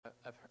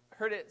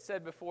heard it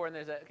said before, and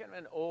there's a kind of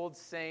an old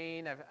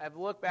saying. I've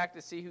looked back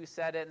to see who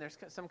said it, and there's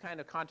some kind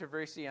of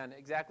controversy on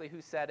exactly who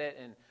said it.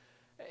 And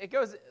it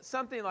goes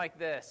something like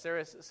this. There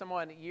was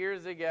someone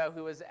years ago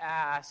who was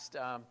asked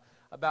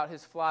about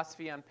his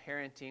philosophy on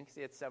parenting, because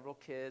he had several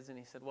kids, and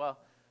he said, well,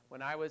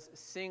 when I was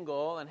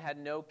single and had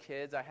no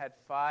kids, I had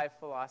 5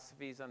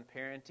 philosophies on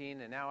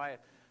parenting, and now I have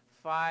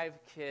 5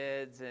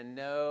 kids and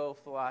no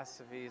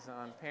philosophies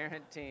on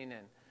parenting.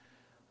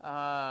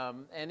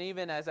 And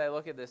even as I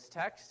look at this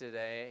text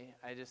today,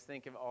 I just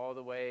think of all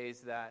the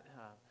ways that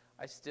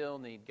I still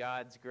need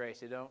God's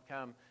grace. I don't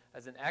come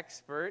as an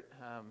expert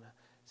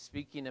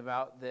speaking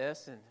about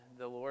this, and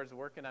the Lord's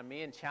working on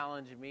me and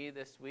challenging me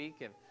this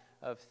week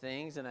of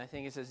things. And I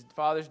think it says,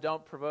 fathers,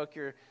 don't provoke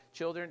your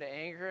children to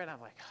anger. And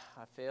I'm like,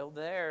 I failed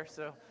there.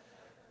 So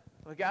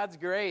with God's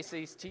grace,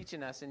 He's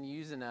teaching us and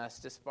using us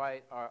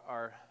despite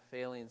our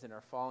failings and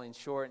our falling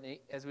short. And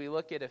as we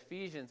look at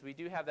Ephesians, we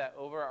do have that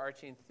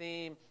overarching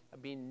theme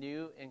of being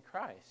new in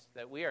Christ,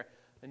 that we are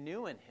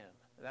new in Him,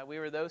 that we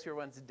were those who were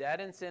once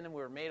dead in sin and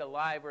we were made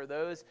alive. We're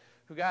those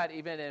who God,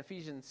 even in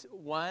Ephesians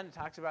 1,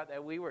 talks about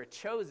that we were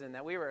chosen,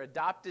 that we were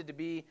adopted to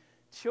be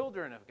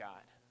children of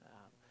God.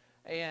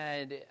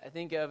 And I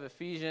think of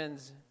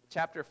Ephesians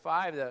chapter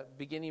 5, the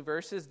beginning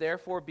verses,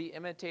 therefore be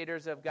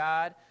imitators of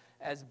God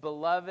as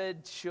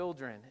beloved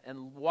children,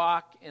 and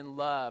walk in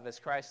love as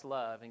Christ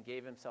loved and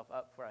gave Himself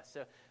up for us.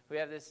 So we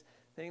have this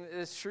thing,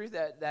 this truth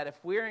that if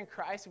we're in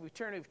Christ, if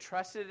we've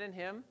trusted in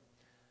Him,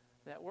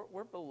 that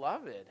we're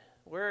beloved.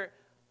 We're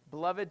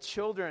beloved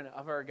children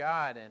of our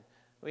God. And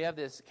we have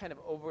this kind of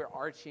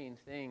overarching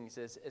things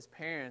as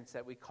parents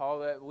that we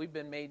call it. We've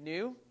been made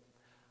new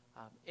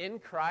in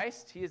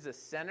Christ. He is the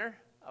center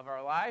of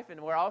our life. And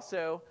we're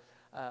also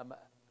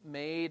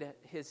made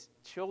His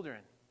children,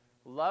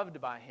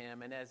 loved by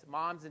Him. And as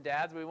moms and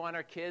dads, we want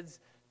our kids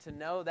to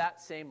know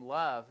that same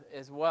love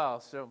as well.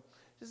 So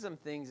just some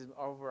things,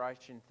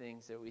 overarching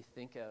things that we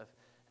think of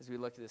as we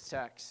look at this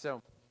text.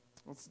 So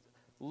let's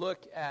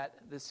look at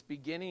this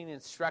beginning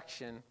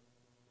instruction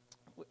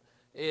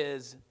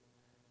is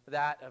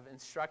that of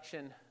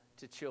instruction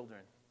to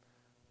children.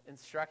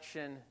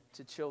 Instruction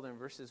to children,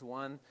 verses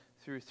 1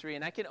 through 3.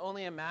 And I can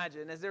only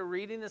imagine, as they're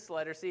reading this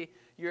letter, see,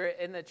 you're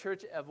in the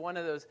church of one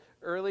of those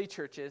early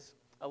churches.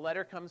 A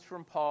letter comes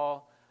from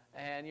Paul,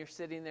 and you're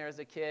sitting there as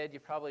a kid.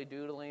 You're probably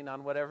doodling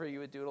on whatever you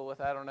would doodle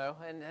with, I don't know.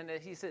 And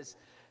he says,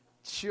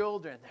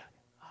 children.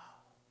 Oh,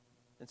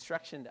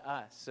 instruction to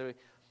us. So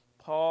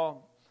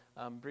Paul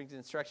brings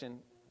instruction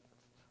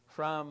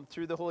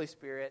through the Holy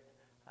Spirit,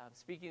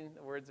 speaking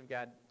the words of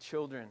God.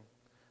 Children,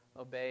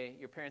 obey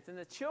your parents. And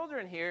the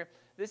children here,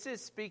 this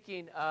is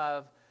speaking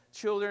of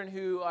children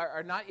who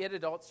are not yet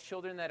adults,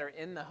 children that are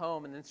in the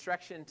home, and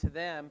instruction to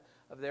them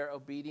of their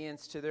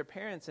obedience to their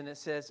parents. And it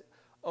says,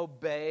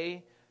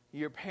 obey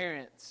your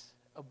parents.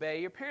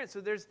 Obey your parents. So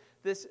there's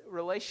this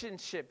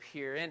relationship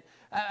here. And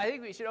I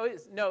think we should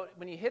always note,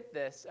 when you hit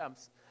this,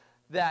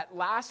 that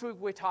last week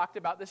we talked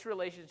about this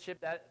relationship,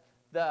 that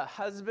the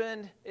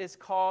husband is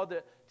called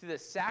to the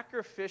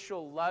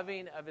sacrificial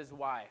loving of his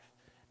wife.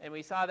 And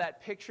we saw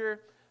that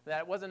picture,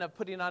 that wasn't of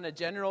putting on a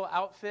general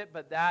outfit,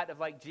 but that of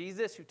like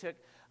Jesus, who took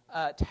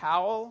a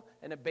towel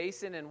and a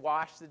basin and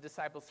washed the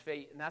disciples'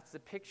 feet. And that's the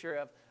picture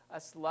of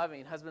us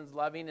loving, husbands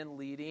loving and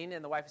leading,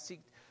 and the wife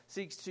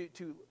seeks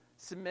to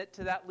submit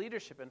to that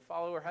leadership and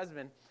follow her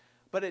husband.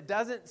 But it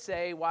doesn't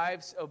say,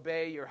 wives,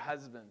 obey your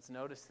husbands.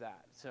 Notice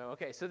that.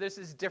 So this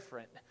is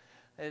different.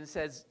 And it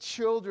says,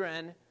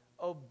 children,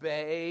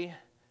 obey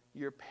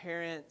your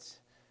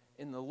parents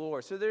in the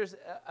Lord. So there's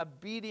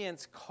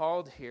obedience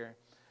called here.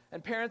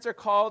 And parents are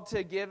called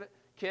to give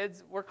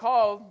kids, we're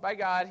called by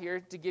God here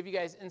to give you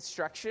guys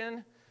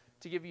instruction,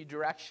 to give you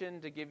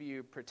direction, to give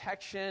you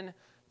protection,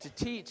 to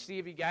teach, to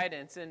give you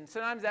guidance. And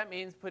sometimes that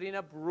means putting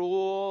up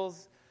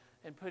rules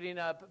and putting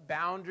up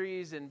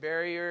boundaries and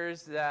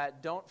barriers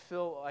that don't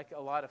feel like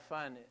a lot of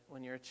fun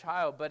when you're a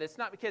child. But it's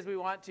not because we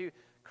want to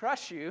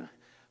crush you,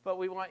 but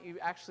we want you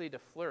actually to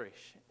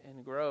flourish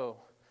and grow.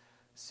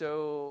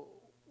 So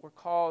we're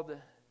called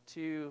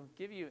to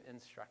give you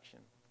instruction.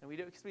 And we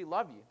do it because we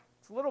love you.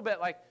 It's a little bit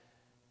like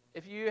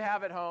if you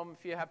have at home,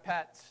 if you have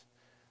pets,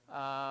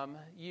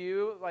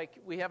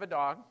 we have a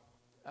dog.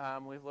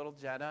 We have little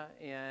Jenna,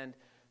 and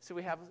so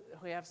we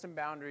have some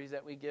boundaries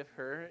that we give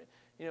her.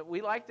 You know,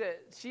 we like to.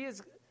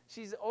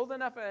 She's old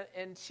enough,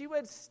 and she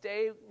would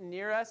stay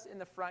near us in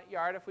the front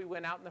yard if we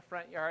went out in the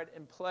front yard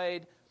and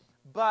played.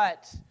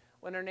 But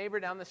when her neighbor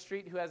down the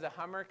street who has a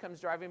Hummer comes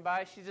driving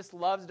by, she just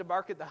loves to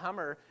bark at the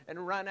Hummer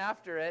and run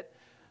after it.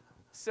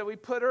 So we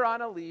put her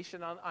on a leash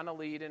and on a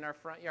lead in our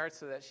front yard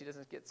so that she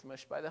doesn't get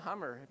smushed by the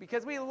Hummer,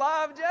 because we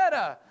love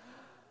Jetta.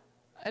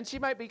 And she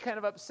might be kind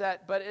of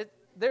upset, but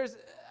there's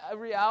a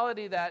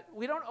reality that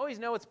we don't always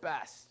know what's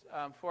best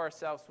for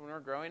ourselves when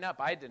we're growing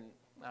up. I didn't.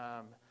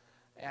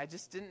 I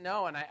just didn't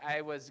know, and I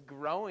was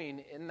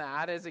growing in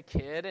that as a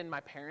kid, and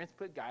my parents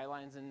put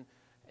guidelines and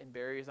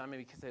barriers on me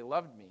because they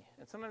loved me.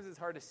 And sometimes it's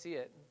hard to see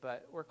it,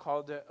 but we're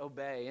called to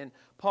obey. And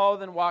Paul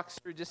then walks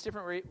through just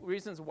different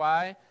reasons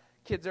why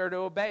kids are to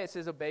obey. It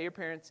says, obey your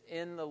parents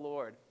in the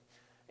Lord.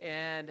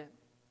 And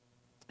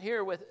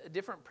here with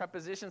different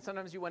prepositions,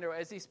 sometimes you wonder,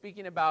 is he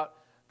speaking about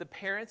the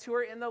parents who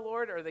are in the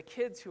Lord or the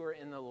kids who are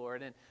in the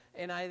Lord?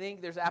 And I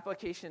think there's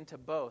application to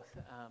both.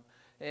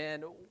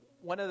 And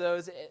one of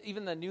those,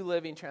 even the New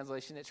Living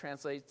Translation, it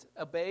translates,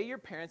 obey your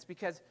parents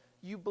because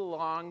you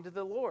belong to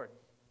the Lord.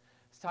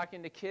 It's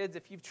talking to kids.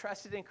 If you've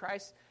trusted in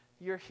Christ,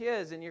 you're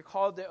his, and you're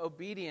called to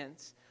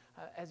obedience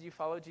as you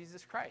follow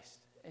Jesus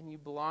Christ. And you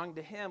belong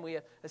to him. We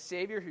have a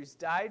Savior who's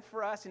died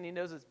for us, and he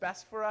knows what's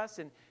best for us,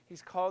 and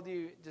he's called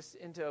you just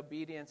into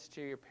obedience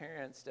to your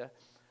parents, to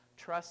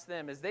trust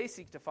them as they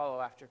seek to follow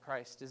after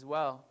Christ as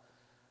well.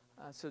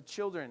 So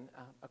children,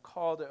 a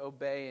call to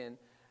obey.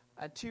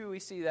 And two, we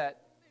see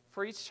that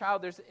for each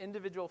child, there's the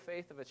individual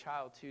faith of a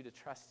child, too, to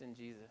trust in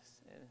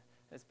Jesus. And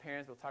as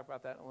parents, we'll talk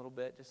about that in a little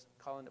bit, just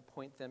calling to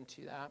point them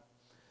to that.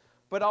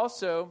 But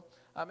also,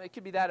 it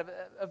could be that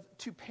of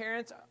two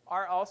parents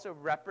are also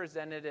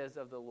representatives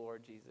of the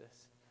Lord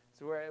Jesus.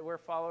 So we're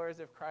followers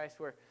of Christ,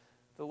 where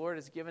the Lord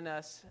has given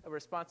us a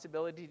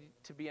responsibility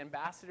to be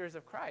ambassadors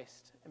of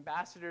Christ,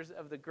 ambassadors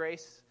of the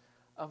grace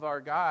of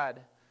our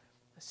God.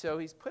 So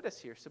he's put us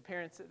here. So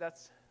parents,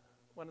 that's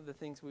one of the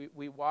things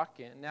we walk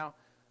in. Now,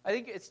 I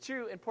think it's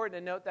important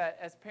to note that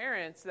as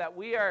parents, that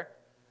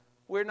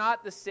we're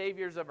not the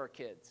saviors of our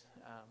kids,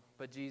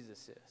 but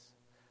Jesus is.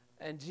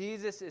 And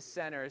Jesus is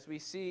center. As we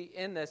see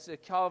in this, a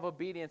call of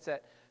obedience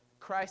that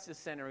Christ is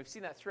center. We've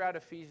seen that throughout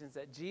Ephesians,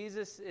 that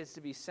Jesus is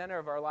to be center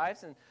of our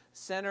lives and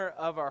center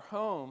of our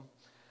home.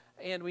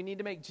 And we need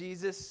to make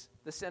Jesus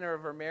the center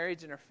of our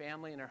marriage and our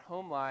family and our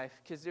home life.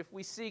 Because if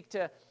we seek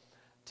to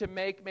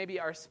make maybe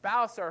our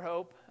spouse our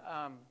hope,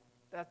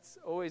 that's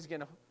always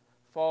going to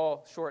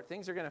fall short.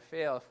 Things are going to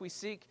fail. If we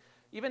seek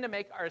even to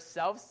make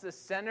ourselves the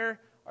center,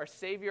 our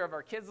savior of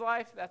our kids'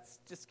 life, that's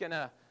just going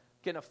to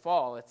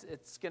fall.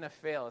 It's going to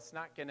fail. It's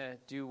not going to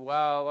do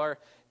well. Or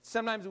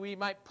sometimes we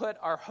might put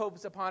our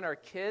hopes upon our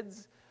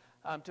kids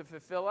to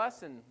fulfill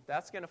us, and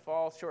that's going to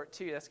fall short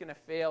too. That's going to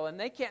fail. And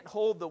they can't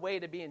hold the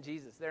weight of being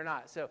Jesus. They're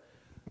not. So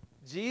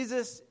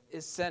Jesus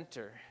is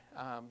center.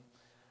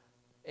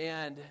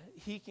 And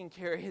he can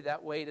carry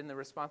that weight and the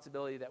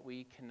responsibility that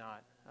we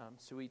cannot.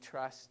 So we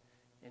trust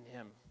in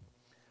him.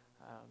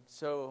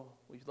 So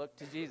we look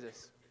to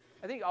Jesus.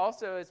 I think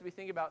also as we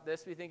think about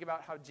this, we think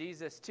about how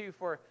Jesus too,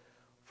 for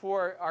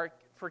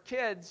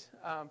kids,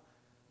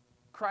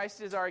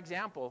 Christ is our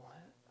example.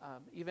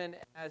 Even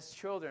as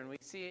children, we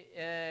see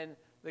in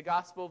the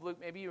Gospel of Luke,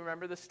 maybe you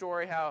remember the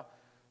story how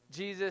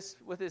Jesus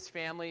with his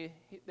family,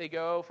 they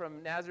go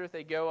from Nazareth,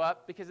 they go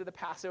up, because of the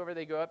Passover,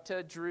 they go up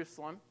to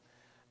Jerusalem.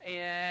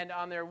 And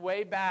on their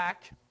way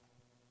back,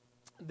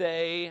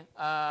 they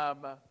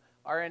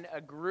are in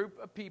a group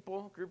of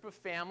people, group of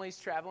families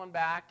traveling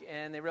back,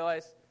 and they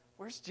realize,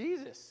 where's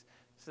Jesus?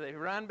 So they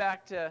run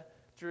back to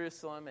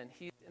Jerusalem, and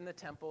he's in the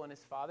temple in his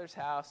father's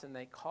house, and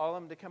they call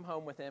him to come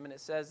home with him, and it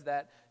says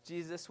that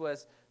Jesus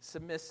was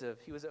submissive.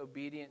 He was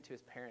obedient to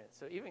his parents.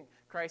 So even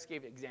Christ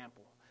gave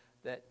example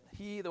that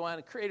he, the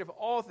one creator of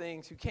all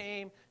things, who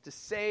came to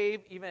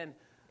save even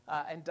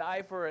and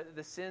die for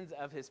the sins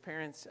of his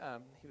parents,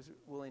 he was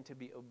willing to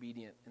be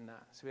obedient in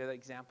that. So we have the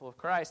example of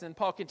Christ. And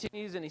Paul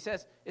continues, and he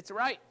says, it's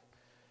right.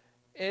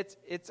 It's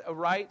a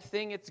right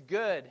thing. It's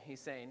good,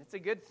 he's saying. It's a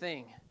good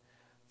thing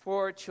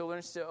for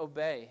children to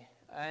obey.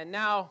 And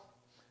now,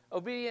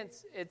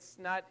 obedience, it's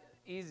not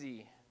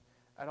easy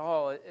at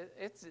all.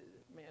 It's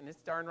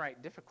darn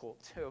right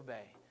difficult to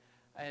obey.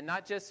 And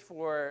not just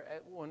for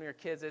when we're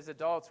kids, as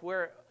adults,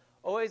 we're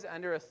always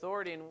under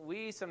authority, and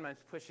we sometimes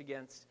push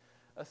against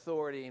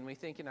authority. And we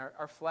think in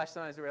our flesh,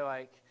 sometimes we're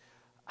like,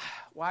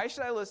 why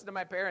should I listen to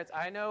my parents?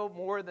 I know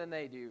more than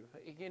they do.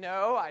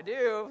 I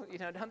do.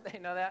 Don't they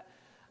know that?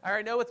 I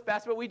already know what's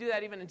best, but we do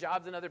that even in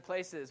jobs and other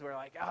places. We're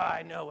like,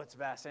 I know what's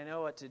best. I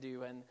know what to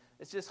do. And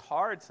it's just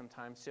hard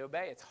sometimes to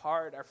obey. It's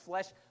hard. Our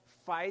flesh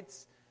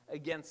fights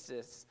against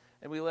us.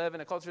 And we live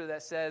in a culture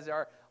that says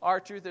our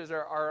truth is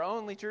our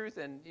only truth,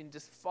 and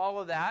just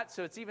follow that.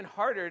 So it's even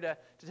harder to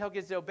tell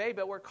kids to obey,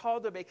 but we're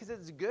called to obey because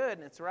it's good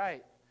and it's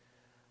right.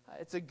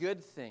 It's a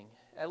good thing.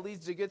 It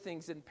leads to good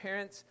things. And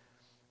parents,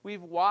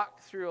 we've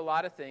walked through a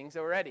lot of things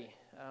already.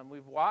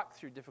 We've walked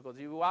through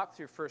difficulty. We walked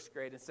through first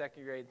grade and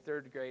second grade,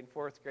 third grade, and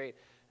fourth grade.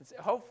 And so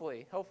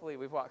hopefully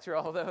we've walked through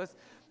all of those,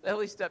 at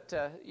least up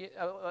to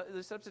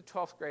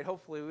 12th grade.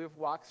 Hopefully we've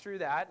walked through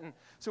that, and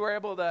so we're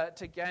able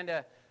to kind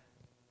of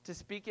to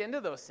speak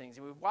into those things.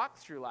 And we've walked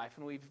through life,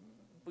 and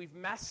we've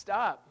messed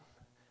up.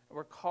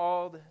 We're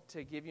called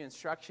to give you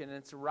instruction, and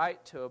it's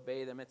right to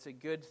obey them. It's a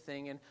good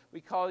thing, and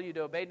we call you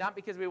to obey not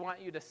because we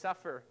want you to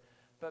suffer,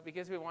 but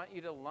because we want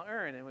you to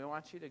learn and we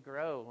want you to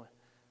grow.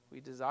 We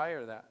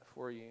desire that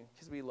for you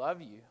because we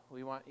love you.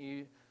 We want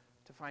you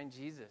to find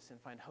Jesus and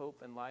find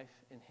hope and life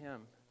in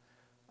him.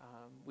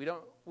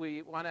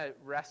 We want to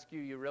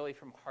rescue you really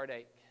from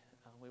heartache.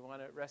 We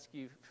want to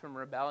rescue you from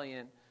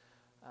rebellion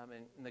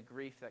and the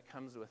grief that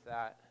comes with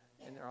that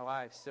in our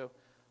lives. So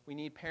we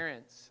need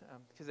parents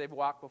because they've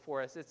walked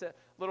before us. It's a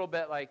little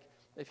bit like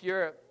next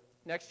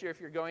year if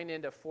you're going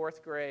into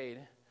fourth grade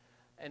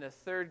and a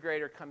third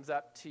grader comes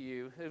up to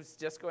you who's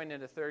just going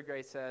into third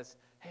grade, says,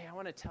 hey, I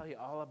want to tell you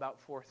all about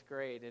fourth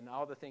grade and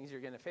all the things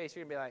you're going to face,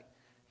 you're going to be like,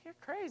 you're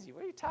crazy.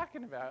 What are you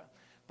talking about?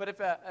 But if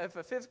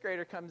a fifth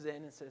grader comes in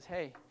and says,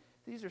 hey,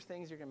 these are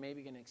things you're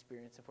maybe going to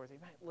experience in fourth grade,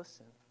 you might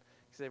listen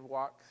because they've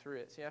walked through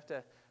it. So you have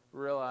to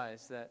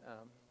realize that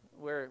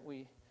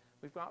we've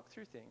walked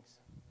through things.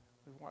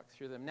 We've walked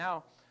through them.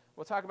 Now,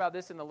 we'll talk about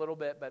this in a little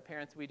bit, but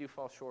parents, we do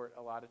fall short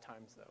a lot of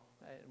times, though.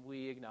 And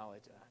we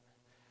acknowledge that.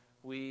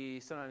 We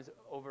sometimes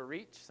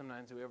overreach,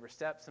 sometimes we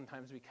overstep,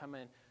 sometimes we come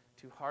in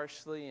too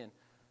harshly, and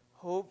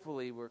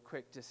hopefully we're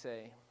quick to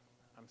say,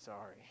 I'm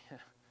sorry.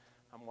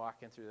 I'm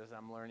walking through this.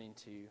 I'm learning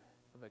to.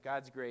 But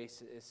God's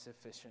grace is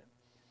sufficient.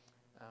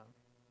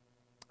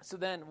 So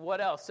then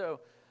what else? So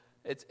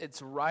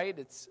it's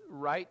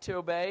right to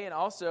obey, and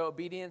also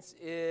obedience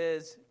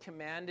is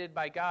commanded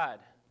by God.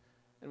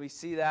 And we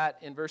see that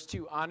in verse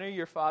 2, honor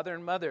your father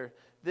and mother.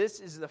 This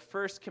is the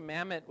first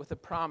commandment with a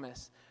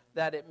promise,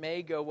 that it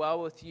may go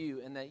well with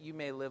you and that you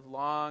may live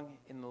long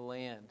in the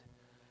land.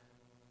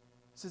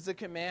 This is the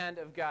command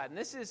of God. And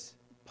this is,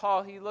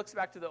 Paul, he looks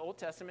back to the Old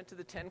Testament, to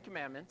the Ten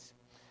Commandments.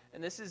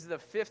 And this is the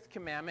fifth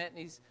commandment.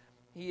 And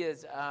he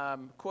is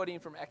quoting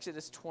from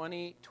Exodus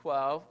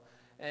 20:12.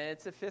 And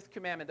it's the fifth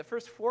commandment. The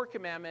first four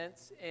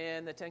commandments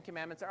in the Ten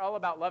Commandments are all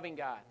about loving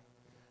God.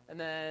 And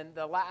then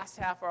the last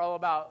half are all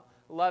about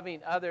loving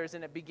others.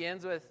 And it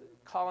begins with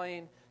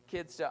calling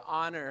kids to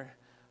honor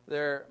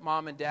their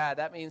mom and dad.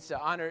 That means to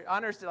honor.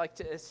 Honor is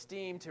to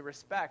esteem, to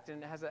respect,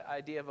 and it has an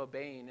idea of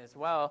obeying as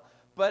well.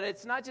 But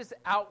it's not just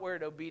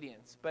outward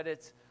obedience, but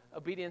it's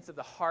obedience of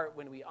the heart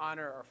when we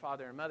honor our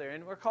father and mother.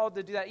 And we're called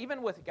to do that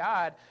even with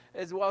God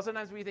as well.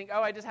 Sometimes we think,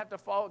 oh, I just have to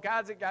follow.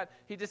 God's a God.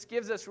 He just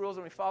gives us rules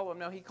and we follow him.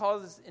 No, he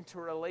calls us into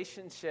a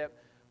relationship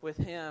with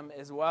him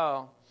as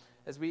well,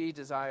 as we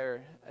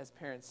desire as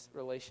parents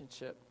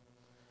relationship.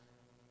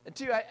 And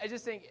two, I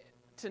just think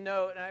to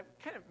know, and I've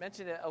kind of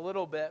mentioned it a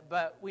little bit,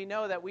 but we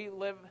know that we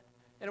live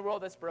in a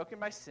world that's broken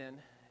by sin,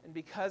 and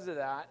because of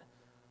that,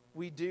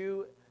 we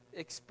do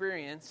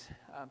experience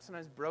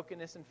sometimes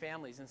brokenness in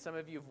families, and some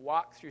of you have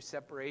walked through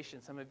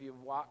separation, some of you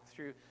have walked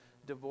through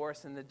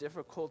divorce and the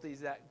difficulties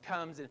that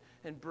comes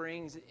and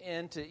brings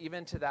into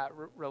even to that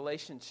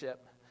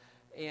relationship,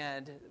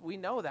 and we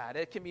know that.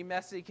 It can be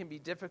messy, it can be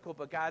difficult,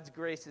 but God's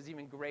grace is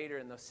even greater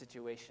in those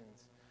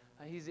situations.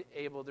 He's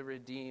able to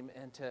redeem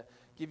and to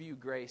give you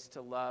grace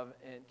to love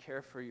and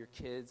care for your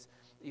kids,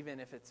 even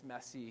if it's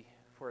messy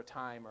for a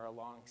time or a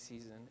long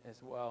season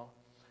as well.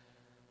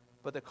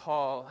 But the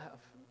call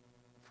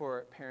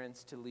for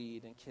parents to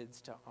lead and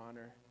kids to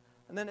honor.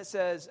 And then it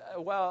says,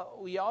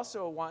 we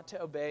also want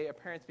to obey our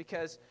parents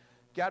because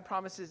God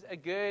promises a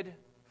good,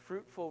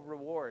 fruitful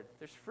reward.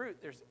 There's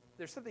fruit.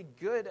 There's something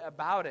good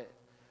about it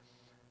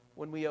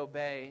when we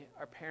obey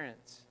our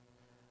parents.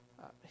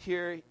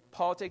 Here,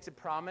 Paul takes a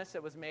promise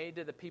that was made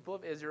to the people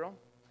of Israel,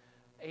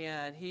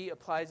 and he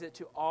applies it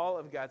to all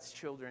of God's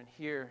children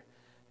here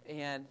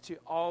and to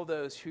all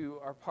those who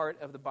are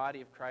part of the body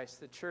of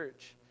Christ, the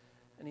church.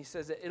 And he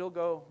says that it'll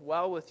go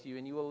well with you,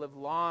 and you will live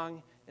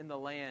long in the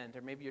land.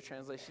 Or maybe your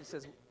translation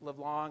says, live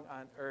long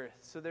on earth.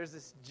 So there's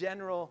this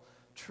general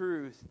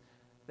truth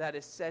that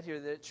is said here,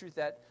 the truth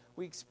that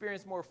we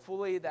experience more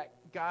fully that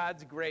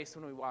God's grace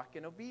when we walk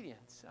in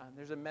obedience.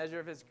 There's a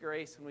measure of his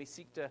grace when we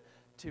seek to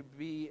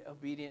be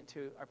obedient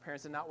to our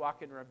parents and not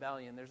walk in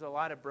rebellion. There's a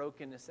lot of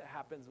brokenness that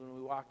happens when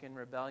we walk in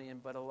rebellion,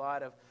 but a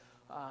lot of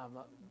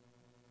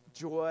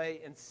joy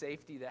and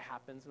safety that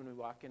happens when we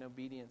walk in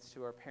obedience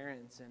to our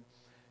parents.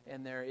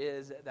 And there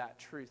is that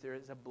truth. There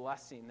is a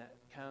blessing that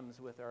comes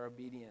with our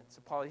obedience.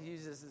 So Paul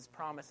uses this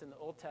promise in the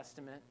Old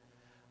Testament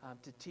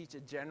to teach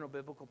a general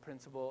biblical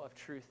principle of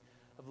truth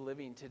of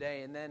living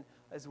today. And then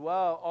as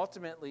well,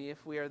 ultimately,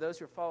 if we are those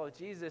who follow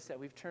Jesus, that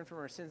we've turned from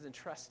our sins and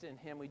trust in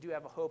him, we do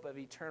have a hope of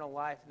eternal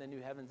life in the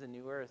new heavens and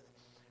new earth.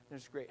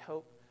 There's great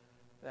hope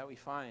that we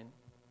find.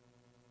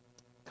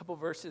 A couple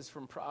verses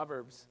from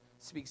Proverbs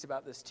speaks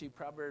about this too.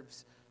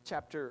 Proverbs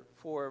chapter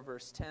 4,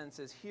 verse 10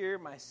 says, "Hear,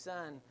 my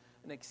son,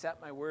 and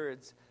accept my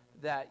words,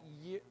 that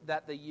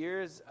the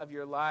years of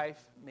your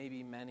life may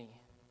be many."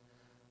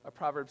 Or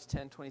Proverbs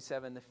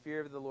 10:27, "The fear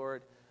of the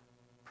Lord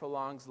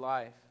prolongs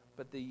life,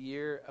 but the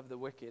year of the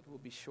wicked will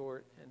be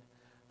short." And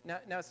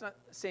now it's not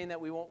saying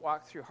that we won't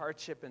walk through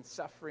hardship and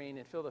suffering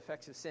and feel the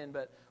effects of sin,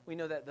 but we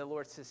know that the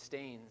Lord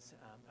sustains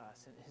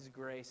us, and his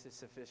grace is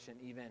sufficient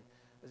even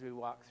as we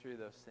walk through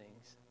those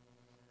things.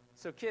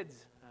 So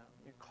kids,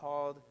 you're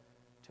called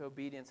to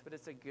obedience, but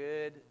it's a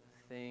good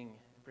thing.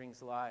 It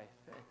brings life.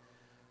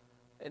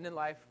 And in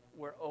life,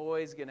 we're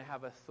always going to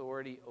have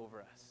authority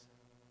over us.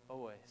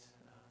 Always.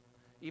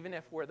 Even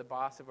if we're the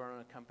boss of our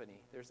own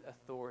company, there's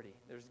authority,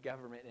 there's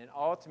government, and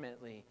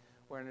ultimately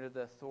we're under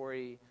the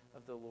authority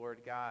of the Lord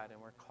God,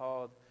 and we're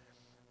called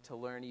to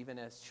learn even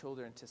as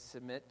children to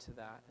submit to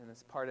that, and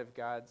it's part of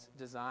God's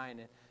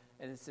design,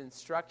 and its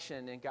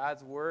instruction and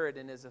God's word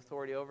and his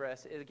authority over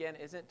us, it again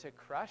isn't to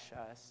crush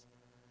us,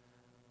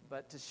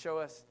 but to show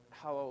us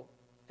how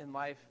in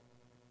life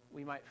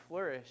we might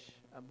flourish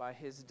by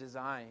his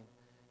design,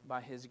 by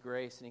his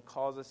grace, and he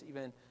calls us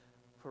even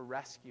for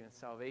rescue and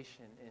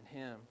salvation in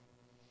him.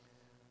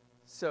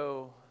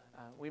 So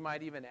we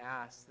might even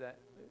ask that,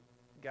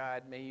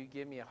 God, may you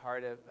give me a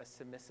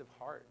submissive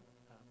heart,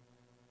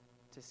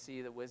 to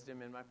see the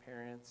wisdom in my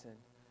parents,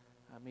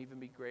 and even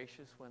be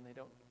gracious when they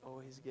don't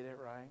always get it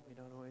right. We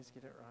don't always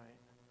get it right.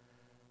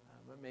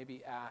 But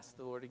maybe ask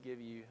the Lord to give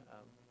you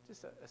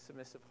just a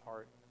submissive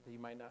heart, that you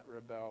might not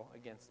rebel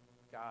against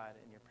God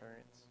and your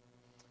parents.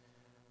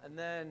 And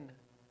then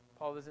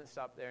Paul doesn't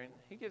stop there, and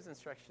he gives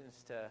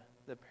instructions to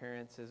the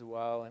parents as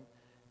well,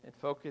 and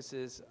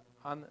focuses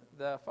on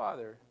the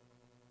father.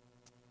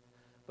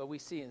 But we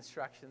see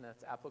instruction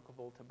that's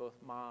applicable to both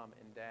mom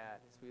and dad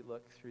as we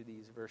look through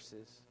these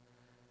verses.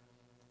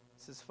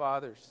 It says,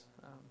 fathers,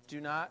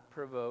 do not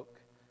provoke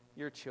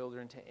your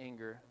children to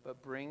anger,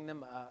 but bring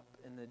them up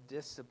in the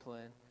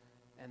discipline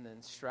and the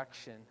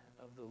instruction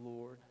of the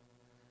Lord.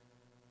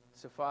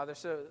 So, Father,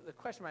 the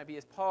question might be,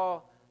 is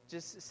Paul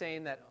just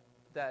saying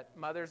that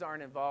mothers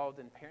aren't involved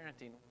in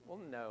parenting? Well,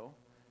 no,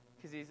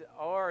 because he's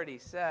already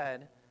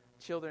said,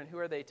 children, who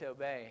are they to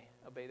obey?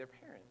 Obey their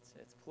parents.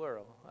 It's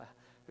plural.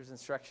 There's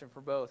instruction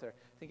for both. Or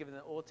think of it in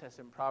the Old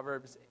Testament,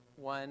 Proverbs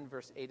 1,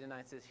 verse 8 and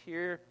 9 says,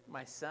 hear,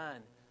 my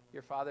son,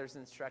 your father's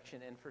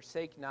instruction, and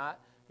forsake not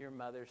your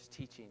mother's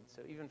teaching.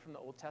 So even from the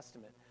Old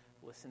Testament,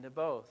 listen to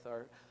both.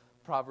 Or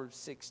Proverbs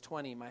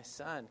 6:20, my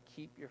son,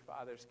 keep your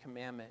father's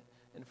commandment,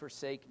 and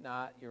forsake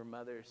not your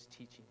mother's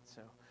teaching.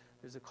 So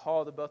there's a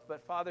call to both,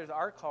 but fathers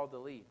are called to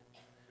lead.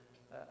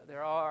 They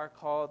all are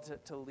called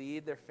to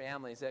lead their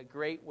families. That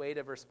great weight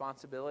of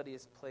responsibility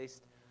is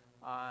placed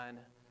on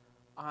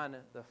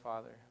the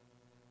father.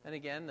 And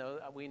again, though,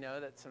 we know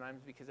that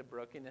sometimes because of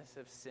brokenness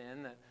of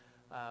sin, that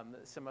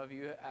some of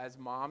you as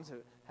moms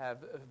have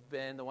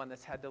been the one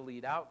that's had to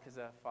lead out because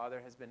the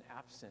father has been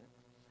absent.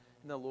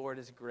 And the Lord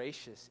is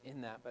gracious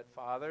in that. But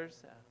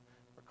fathers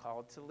are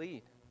called to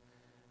lead.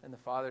 And the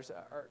fathers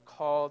are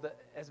called,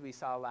 as we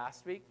saw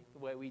last week, the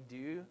way we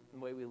do, the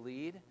way we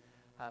lead.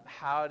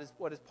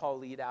 What does Paul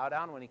lead out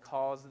on when he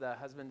calls the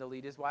husband to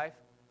lead his wife?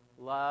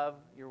 Love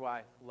your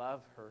wife.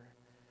 Love her.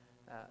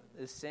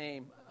 The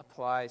same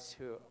applies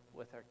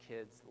with our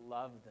kids.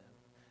 Love them.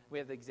 We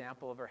have the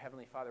example of our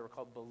Heavenly Father. We're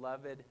called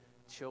beloved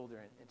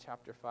children in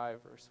chapter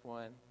 5, verse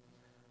 1.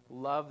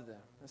 Love them.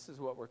 This is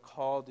what we're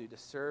called to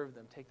serve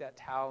them. Take that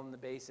towel in the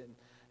basin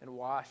and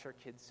wash our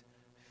kids'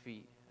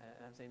 feet.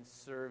 And I'm saying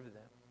serve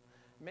them.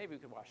 Maybe we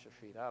could wash their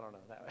feet. I don't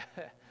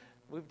know.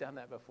 We've done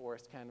that before.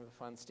 It's kind of a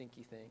fun,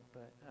 stinky thing.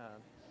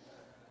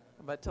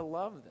 But to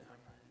love them.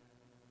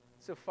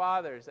 So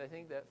fathers, I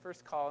think that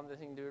first call and the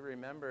thing to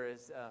remember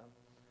is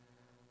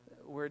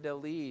we're to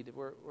lead.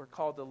 We're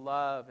called to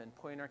love and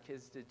point our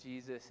kids to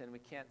Jesus, and we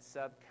can't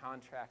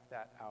subcontract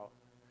that out.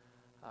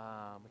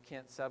 We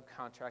can't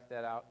subcontract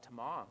that out to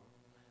mom.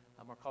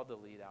 We're called to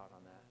lead out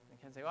on that. We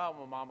can't say,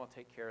 well, mom will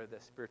take care of the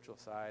spiritual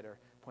side or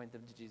point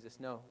them to Jesus.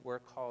 No, we're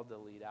called to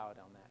lead out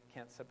on that.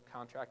 Can't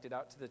subcontract it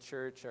out to the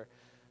church or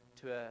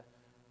to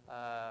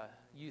a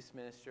youth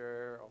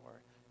minister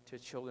or to a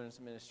children's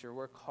minister.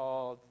 We're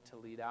called to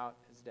lead out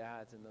as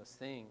dads in those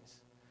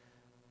things.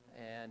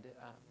 And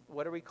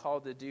what are we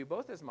called to do,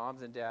 both as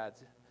moms and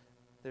dads?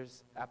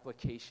 There's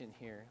application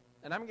here.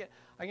 And I'm going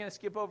to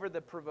skip over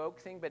the provoke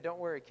thing, but don't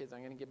worry, kids. I'm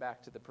going to get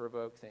back to the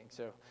provoke thing.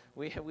 So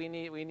we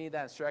need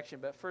that instruction.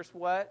 But first,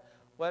 what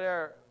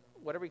are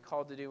we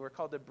called to do? We're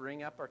called to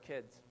bring up our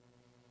kids.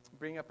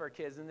 Bring up our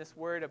kids. And this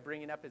word of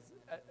bringing up is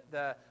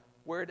the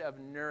word of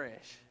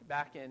nourish.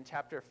 Back in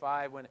chapter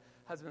 5, when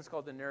husband's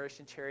called to nourish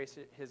and cherish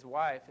his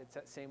wife, it's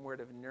that same word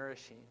of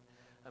nourishing,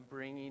 of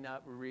bringing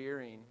up,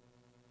 rearing.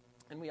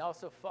 And we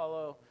also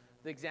follow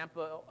the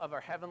example of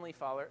our Heavenly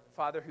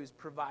Father who's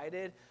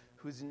provided,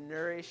 who's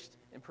nourished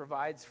and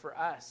provides for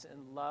us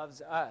and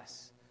loves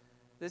us.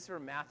 This is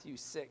from Matthew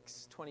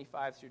 6,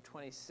 25 through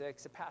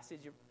 26, a passage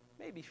you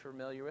may be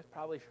familiar with,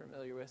 probably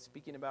familiar with,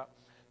 speaking about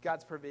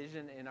God's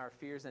provision in our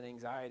fears and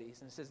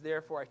anxieties. And it says,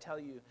 therefore I tell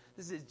you,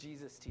 this is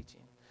Jesus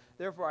teaching,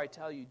 therefore I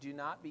tell you, do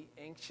not be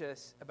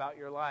anxious about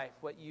your life,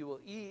 what you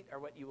will eat or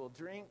what you will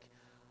drink,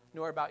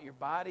 nor about your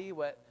body,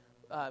 what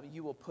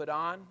you will put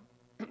on.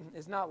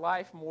 Is not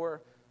life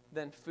more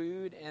than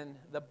food, and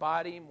the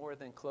body more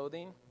than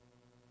clothing?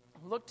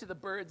 Look to the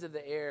birds of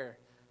the air.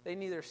 They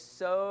neither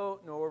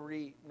sow nor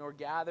reap nor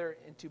gather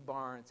into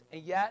barns,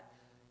 and yet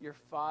your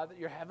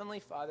Heavenly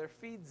Father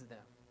feeds them.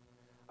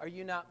 Are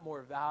you not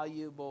more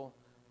valuable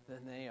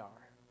than they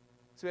are?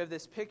 So we have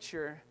this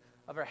picture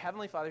of our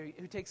Heavenly Father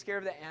who takes care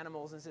of the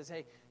animals and says,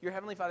 hey, your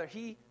Heavenly Father,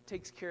 He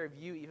takes care of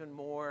you even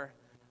more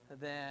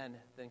than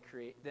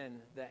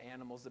the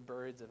animals, the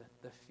birds of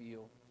the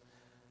field.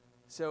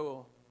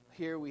 So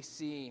here we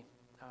see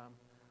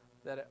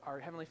that our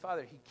Heavenly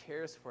Father, He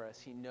cares for us.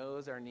 He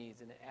knows our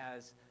needs. And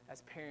as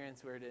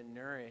parents, we're to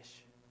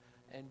nourish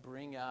and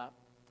bring up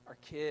our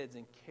kids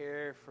and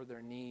care for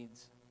their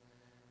needs.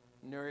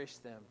 Nourish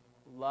them.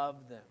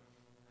 Love them.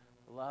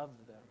 Love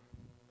them.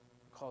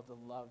 We're called to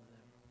love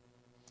them.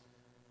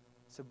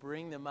 So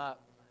bring them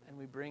up, and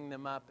we bring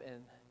them up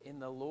in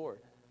the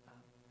Lord.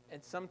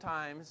 And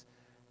sometimes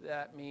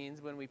that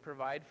means when we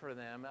provide for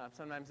them,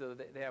 sometimes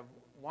they have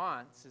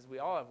wants, as we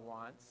all have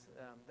wants,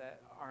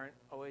 that aren't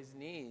always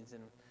needs,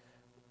 and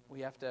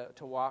we have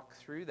to walk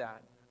through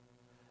that.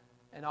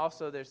 And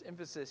also there's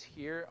emphasis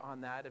here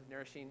on that of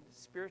nourishing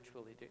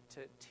spiritually,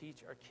 to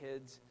teach our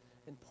kids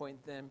and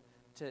point them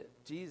to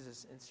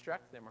Jesus,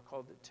 instruct them. We're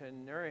called to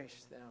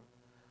nourish them.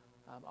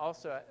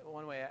 Also,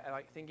 one way I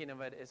like thinking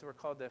of it is we're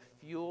called to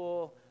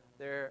fuel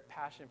their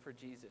passion for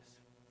Jesus,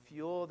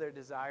 fuel their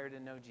desire to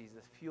know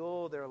Jesus,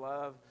 fuel their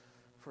love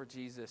for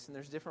Jesus. And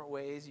there's different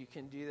ways you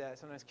can do that.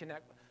 Sometimes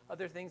connect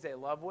other things they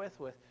love with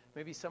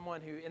maybe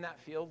someone who in that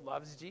field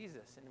loves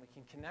Jesus, and we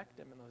can connect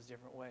them in those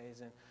different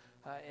ways.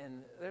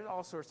 And there's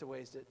all sorts of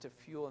ways to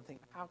fuel and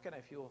think, how can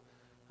I fuel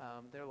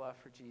their love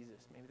for Jesus?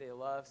 Maybe they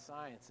love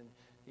science, and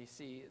you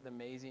see the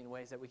amazing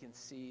ways that we can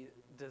see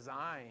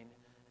design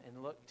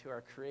and look to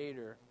our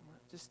Creator.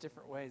 Just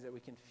different ways that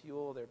we can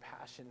fuel their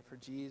passion for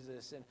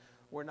Jesus. And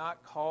we're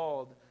not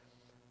called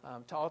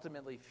to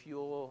ultimately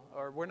fuel,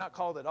 or we're not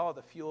called at all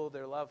to fuel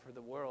their love for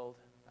the world,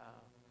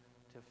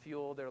 to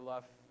fuel their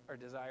love or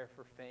desire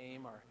for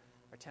fame or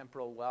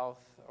temporal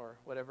wealth or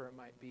whatever it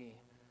might be.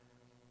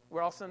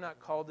 We're also not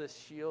called to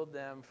shield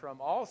them from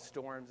all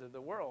storms of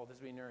the world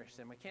as we nourish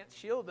them. We can't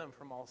shield them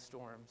from all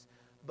storms,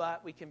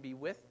 but we can be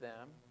with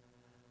them.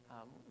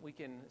 We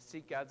can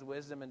seek God's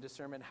wisdom and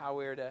discernment how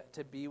we're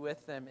to be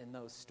with them in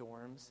those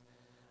storms.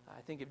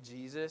 I think of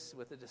Jesus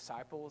with the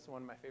disciples.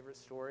 One of my favorite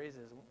stories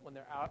is when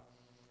they're out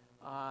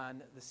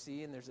on the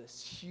sea and there's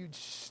this huge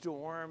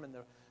storm and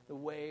the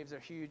waves are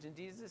huge and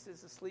Jesus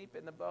is asleep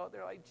in the boat.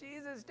 They're like,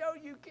 Jesus,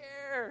 don't you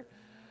care?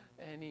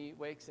 And he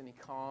wakes and he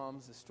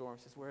calms the storm,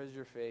 says, where is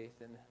your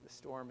faith? And the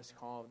storm is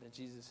calmed and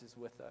Jesus is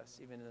with us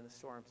even in the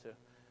storm. So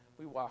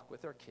we walk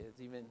with our kids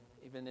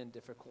even in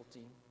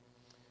difficulty.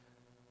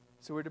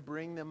 So we're to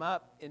bring them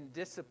up in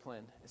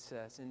discipline, it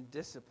says, in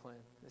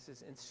discipline. This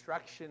is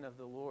instruction of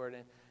the Lord.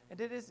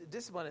 And it is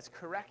discipline is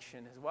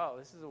correction as well.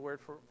 This is a word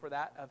for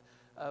that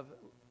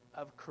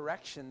of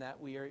correction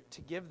that we are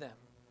to give them.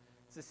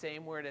 It's the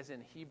same word as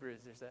in Hebrews.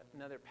 There's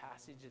another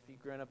passage, if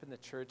you've grown up in the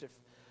church,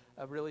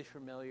 a really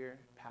familiar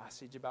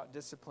passage about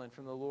discipline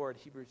from the Lord,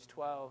 Hebrews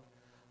 12,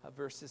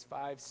 verses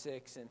 5,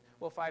 6, and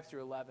 5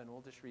 through 11. We'll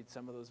just read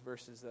some of those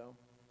verses, though.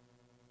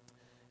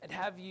 And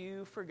have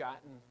you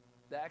forgotten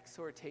the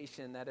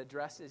exhortation that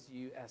addresses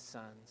you as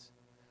sons?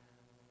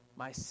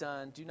 My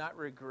son, do not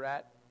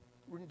regard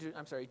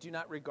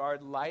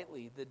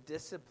lightly the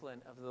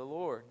discipline of the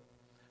Lord,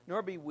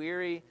 nor be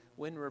weary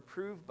when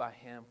reproved by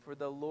him, for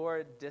the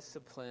Lord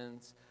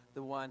disciplines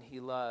the one he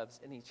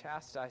loves, and he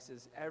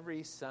chastises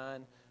every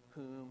son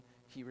whom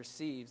he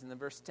receives. And then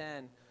verse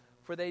 10,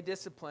 for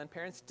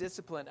parents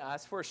discipline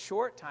us for a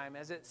short time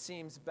as it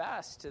seems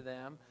best to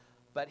them,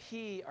 but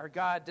he, our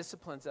God,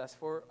 disciplines us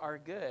for our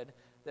good,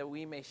 that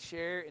we may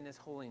share in his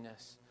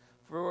holiness.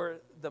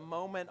 For the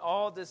moment,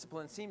 all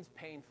discipline seems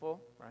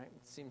painful, right?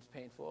 It seems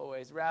painful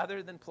always,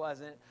 rather than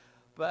pleasant,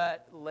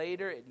 but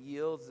later it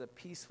yields the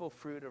peaceful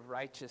fruit of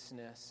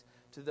righteousness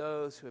to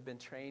those who have been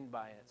trained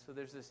by it. So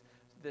there's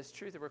this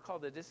truth that we're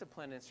called to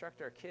discipline and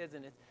instruct our kids,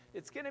 and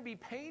it's going to be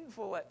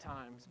painful at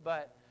times,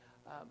 but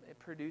it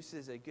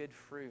produces a good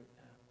fruit.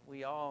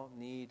 We all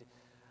need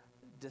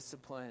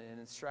discipline and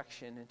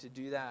instruction, and to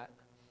do that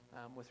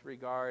with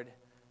regard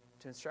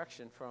to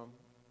instruction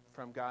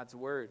from God's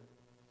word.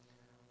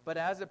 But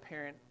as a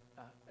parent,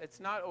 it's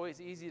not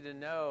always easy to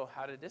know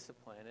how to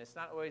discipline. It's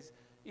not always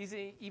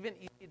easy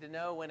to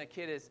know when a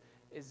kid is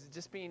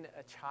just being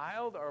a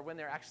child or when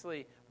they're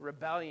actually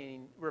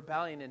rebelling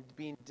and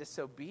being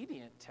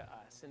disobedient to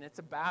us. And it's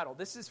a battle.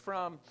 This is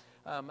from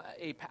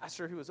a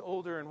pastor who is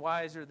older and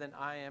wiser than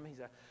I am.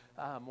 He's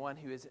one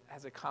who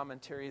has a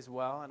commentary as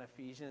well on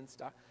Ephesians.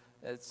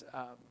 It's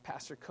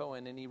Pastor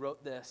Cohen, and he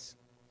wrote this.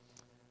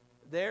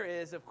 There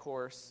is, of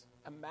course,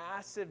 a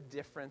massive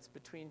difference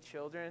between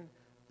children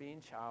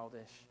being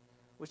childish,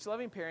 which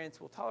loving parents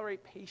will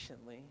tolerate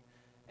patiently,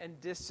 and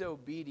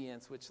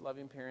disobedience, which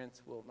loving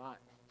parents will not.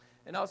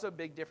 And also a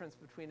big difference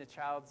between a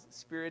child's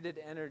spirited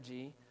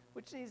energy,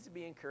 which needs to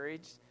be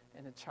encouraged,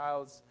 and a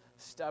child's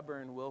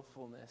stubborn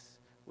willfulness,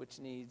 which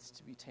needs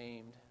to be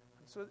tamed.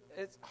 So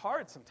it's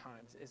hard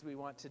sometimes as we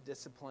want to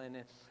discipline,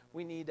 and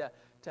we need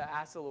to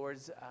ask the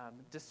Lord's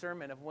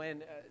discernment of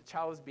when a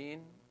child is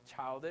being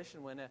childish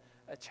and when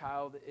a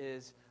child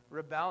is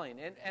rebelling.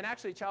 And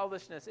actually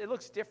childishness, it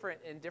looks different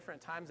in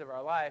different times of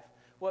our life.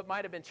 What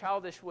might have been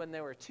childish when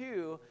they were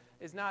 2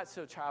 is not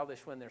so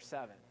childish when they're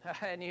 7.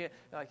 And you're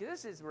like,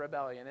 this is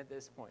rebellion at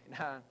this point.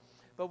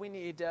 But we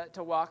need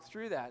to walk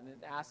through that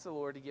and ask the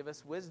Lord to give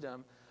us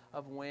wisdom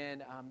of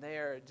when they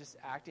are just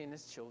acting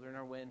as children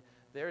or when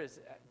there is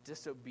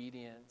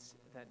disobedience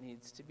that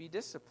needs to be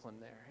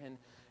disciplined there.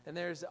 And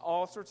there's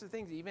all sorts of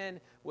things.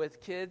 Even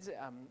with kids,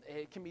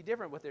 it can be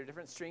different with their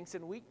different strengths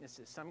and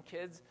weaknesses. Some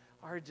kids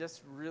are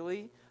just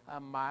really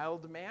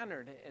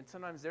mild-mannered, and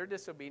sometimes their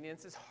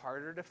disobedience is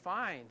harder to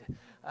find.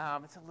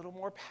 It's a little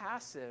more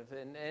passive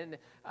and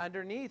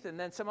underneath, and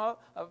then some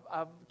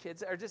of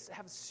kids are just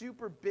have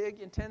super big,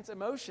 intense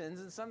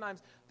emotions, and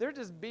sometimes they're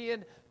just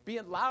being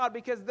loud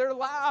because they're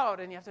loud,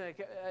 and you have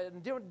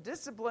to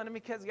discipline them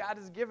because God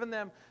has given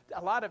them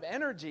a lot of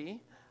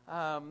energy.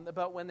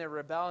 But when they're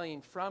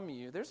rebelling from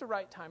you, there's a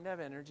right time to have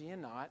energy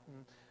and not,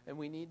 and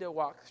we need to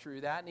walk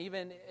through that. And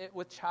even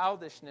with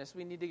childishness,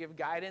 we need to give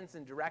guidance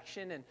and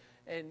direction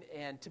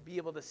and to be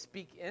able to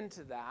speak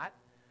into that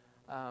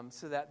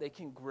so that they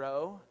can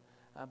grow.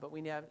 But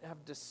we need to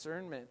have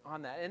discernment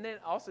on that. And then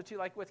also, too,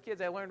 like with kids,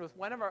 I learned with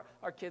one of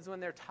our kids, when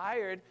they're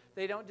tired,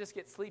 they don't just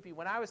get sleepy.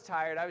 When I was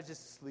tired, I was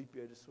just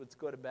sleepy. I just would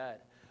go to bed.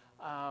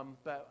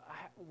 But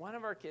one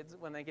of our kids,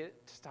 when they get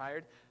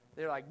tired,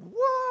 they're like,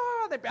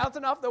 whoa, they're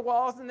bouncing off the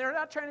walls, and they're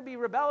not trying to be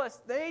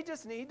rebellious. They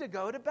just need to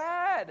go to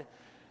bed.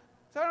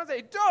 So I don't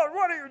say, Dylan,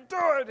 what are you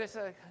doing? They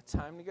say,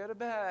 time to go to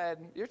bed.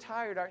 You're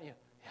tired, aren't you?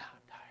 Yeah, I'm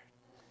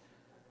tired.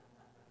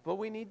 But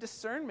we need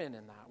discernment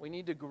in that. We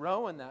need to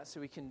grow in that so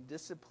we can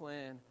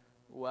discipline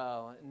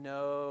well,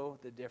 know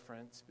the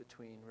difference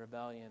between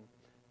rebellion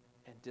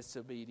and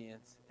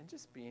disobedience and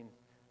just being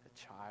a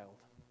child.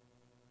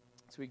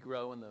 So we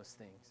grow in those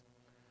things.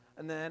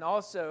 And then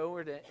also,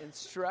 we're to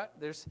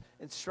there's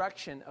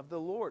instruction of the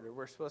Lord.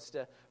 We're supposed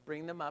to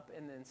bring them up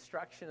in the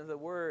instruction of the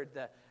Word,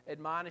 the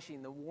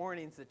admonishing, the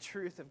warnings, the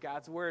truth of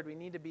God's Word. We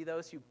need to be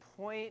those who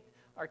point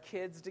our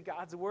kids to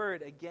God's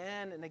Word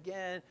again and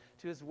again,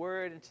 to His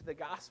Word and to the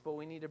gospel.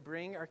 We need to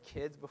bring our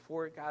kids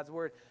before God's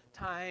Word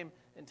time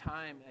and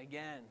time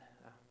again.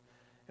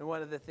 And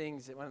one of the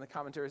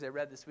commentaries I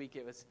read this week,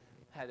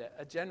 had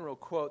a general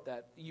quote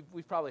that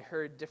we've probably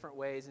heard different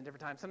ways and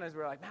different times. Sometimes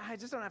we're like, I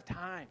just don't have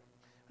time.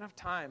 Enough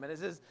time. And it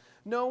says,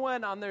 no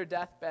one on their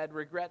deathbed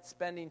regrets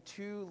spending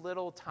too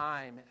little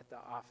time at the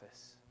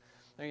office.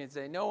 I can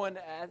say, no one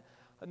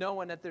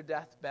at their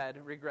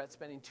deathbed regrets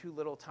spending too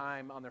little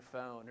time on their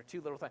phone or too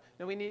little time.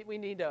 No, we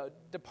need to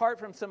depart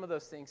from some of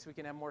those things so we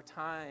can have more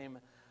time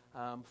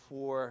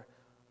for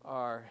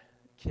our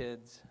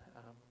kids.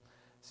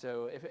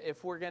 So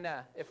if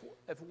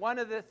one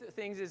of the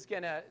things is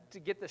to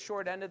get the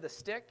short end of the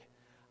stick,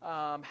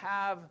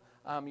 have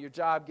your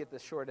job get the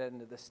short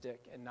end of the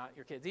stick and not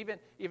your kids.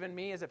 Even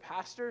me as a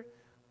pastor,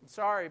 I'm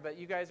sorry, but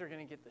you guys are going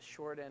to get the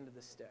short end of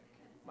the stick.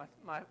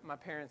 My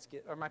parents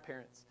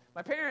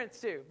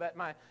too, but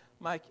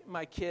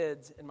my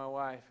kids and my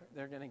wife,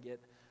 they're going to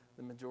get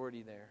the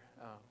majority there.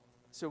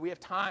 So we have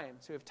time.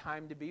 So we have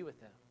time to be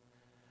with them.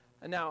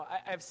 And now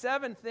I have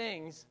 7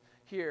 things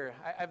here.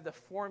 I have the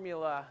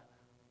formula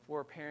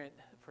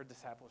for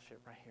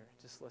discipleship right here.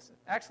 Just listen.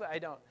 Actually, I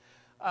don't.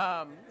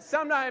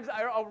 Sometimes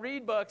I'll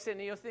read books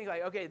and you'll think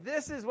like, okay,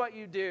 this is what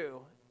you do.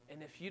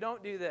 And if you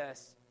don't do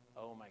this,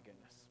 oh my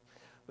goodness.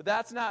 But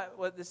that's not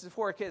what this is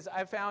for, kids.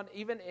 I've found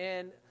even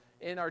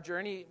in our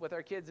journey with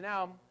our kids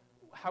now,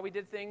 how we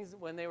did things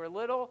when they were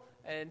little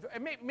and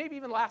maybe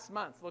even last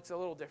month looks a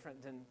little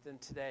different than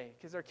today.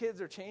 Because our kids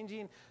are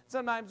changing.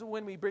 Sometimes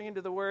when we bring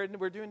into the Word and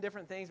we're doing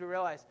different things, we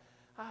realize,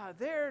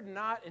 they're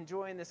not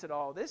enjoying this at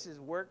all. This is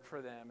work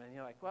for them. And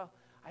you're like, well,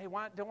 I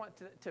don't want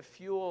to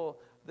fuel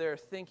their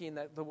thinking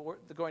that the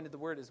going to the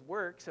Word is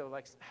work. So,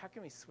 like, how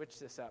can we switch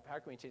this up? How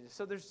can we change it?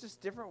 So there's just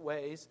different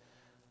ways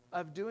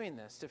of doing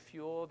this to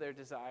fuel their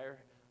desire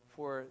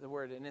for the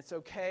Word. And it's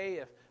okay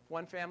if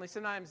one family,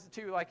 sometimes,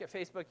 too, like at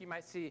Facebook, you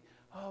might see,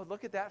 oh,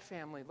 look at that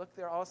family. Look,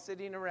 they're all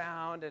sitting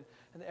around, and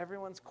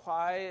everyone's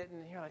quiet.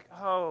 And you're like,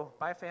 oh,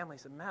 my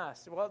family's a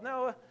mess. Well,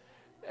 no,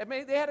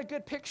 they had a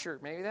good picture.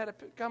 Maybe they had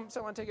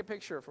someone take a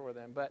picture for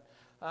them. But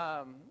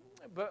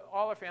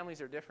all our families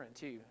are different,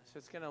 too. So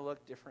it's going to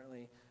look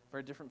differently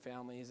for different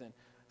families. And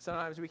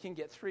sometimes we can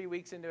get 3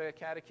 weeks into a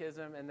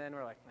catechism, and then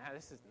we're like,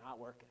 this is not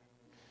working.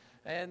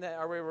 And then,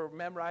 or we were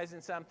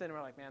memorizing something, and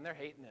we're like, man, they're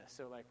hating this.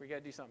 So, like, we got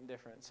to do something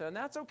different. So, and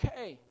that's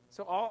okay.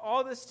 So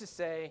all this to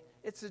say,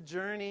 it's a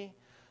journey.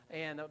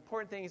 And the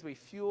important thing is we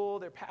fuel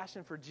their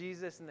passion for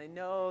Jesus, and they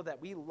know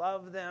that we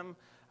love them.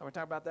 And we're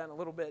talking about that in a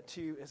little bit,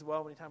 too, as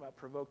well, when you talk about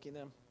provoking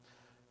them.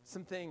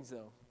 Some things,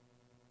 though.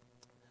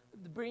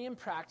 Bring in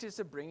practice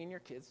of bringing your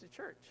kids to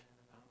church.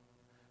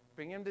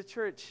 Bring them to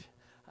church.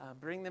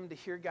 Bring them to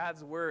hear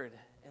God's Word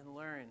and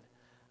learn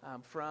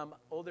from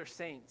older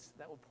saints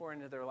that will pour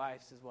into their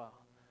lives as well.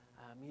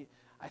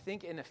 I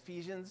think in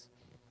Ephesians,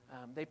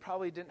 they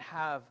probably didn't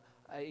have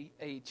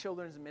a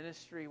children's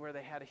ministry where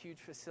they had a huge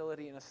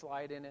facility and a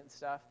slide in it and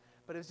stuff,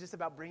 but it was just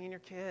about bringing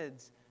your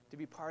kids to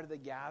be part of the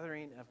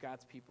gathering of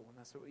God's people. And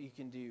that's what you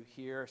can do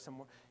here,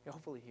 somewhere,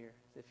 hopefully here,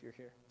 if you're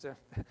here. So,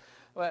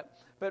 but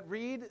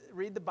read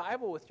the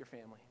Bible with your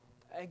family.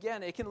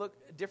 Again, it can look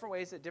different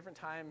ways at different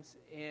times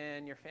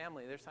in your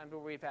family. There's times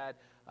where we've had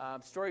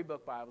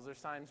storybook Bibles.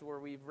 There's times where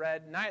we've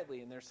read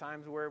nightly, and there's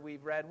times where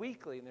we've read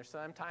weekly, and there's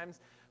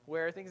sometimes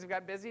where things have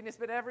got busy and it's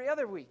been every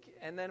other week,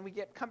 and then we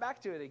come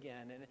back to it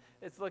again, and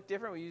it's looked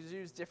different. We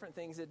use different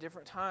things at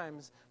different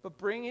times, but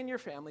bring in your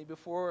family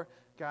before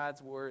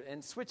God's Word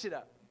and switch it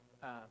up.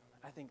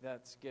 I think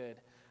that's good.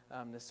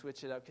 to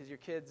switch it up, because your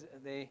kids,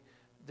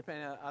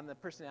 depending on the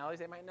personalities,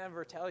 they might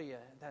never tell you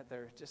that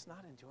they're just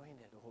not enjoying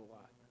it a whole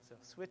lot. So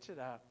switch it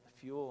up,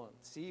 fuel them,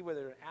 see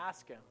whether,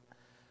 ask them.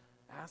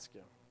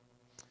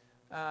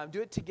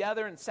 Do it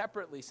together and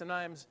separately,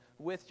 sometimes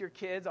with your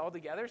kids all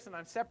together,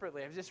 sometimes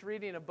separately. I was just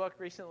reading a book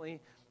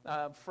recently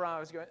I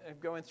was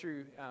going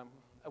through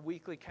a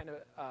weekly kind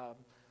of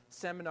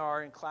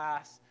seminar in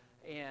class,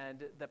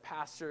 and the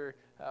pastor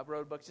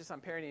wrote a book just on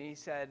parenting, and he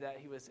said that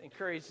he was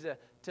encouraged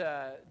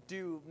to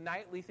do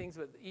nightly things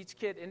with each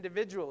kid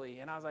individually.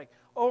 And I was like,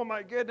 oh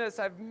my goodness,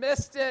 I've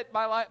missed it.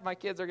 My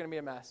kids are going to be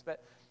a mess.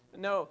 But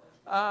no.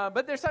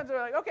 But there's times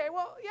where I'm like, okay,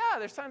 well, yeah,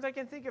 there's times I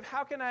can think of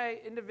how can I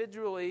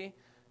individually,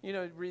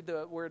 read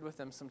the word with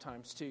them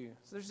sometimes too.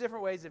 So there's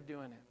different ways of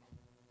doing it.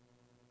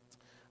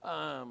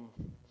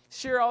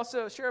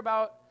 Share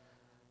about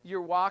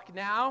your walk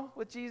now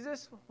with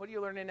Jesus. What are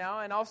you learning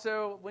now? And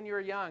also when you were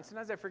young.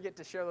 Sometimes I forget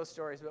to share those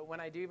stories, but when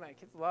I do, my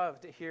kids love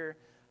to hear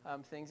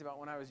things about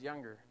when I was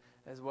younger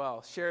as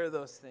well. Share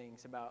those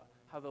things about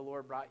how the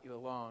Lord brought you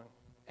along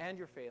and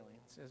your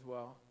failings as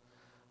well.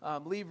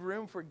 Leave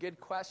room for good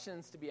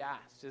questions to be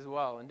asked as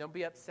well. And don't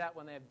be upset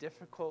when they have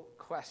difficult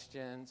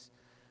questions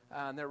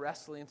and they're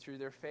wrestling through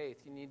their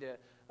faith. You need to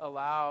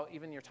allow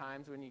even your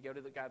times when you go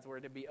to God's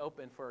Word to be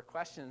open for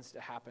questions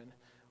to happen.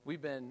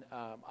 We've been,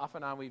 off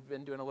and on, we've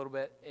been doing a little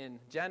bit in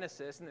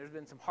Genesis, and there's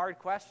been some hard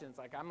questions.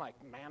 I'm like,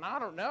 man, I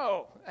don't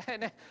know.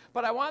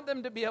 But I want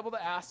them to be able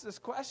to ask those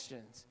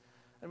questions.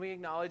 And we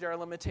acknowledge our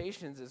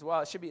limitations as well.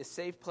 It should be a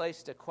safe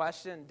place to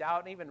question,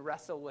 doubt, and even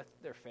wrestle with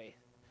their faith.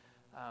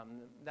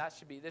 This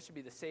should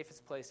be the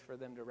safest place for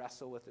them to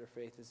wrestle with their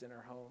faith is in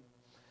our home.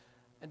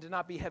 And to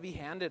not be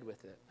heavy-handed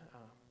with it.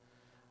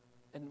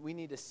 And we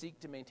need to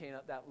seek to maintain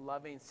that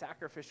loving,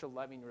 sacrificial,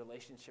 loving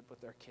relationship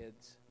with our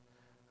kids.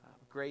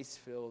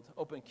 Grace-filled,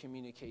 open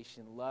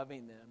communication,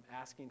 loving them,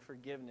 asking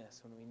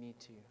forgiveness when we need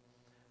to.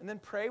 And then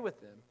pray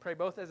with them. Pray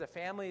both as a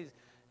family,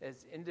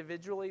 as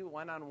individually,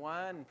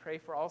 one-on-one, and pray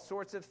for all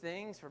sorts of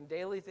things, from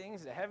daily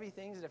things to heavy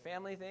things to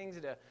family things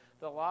to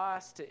the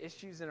loss to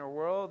issues in our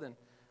world, and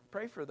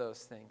pray for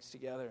those things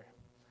together.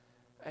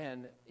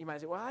 And you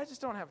might say, well, I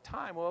just don't have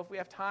time. Well, if we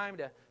have time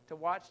to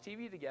watch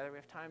TV together, we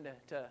have time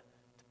to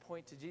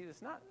point to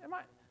Jesus. It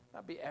might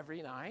not be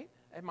every night.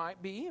 It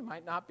might be, it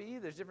might not be.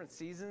 There's different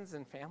seasons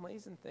and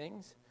families and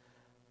things.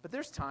 But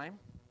there's time,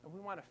 and we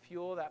want to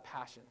fuel that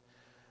passion.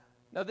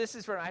 Now,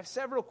 I have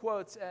several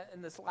quotes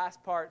in this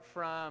last part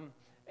from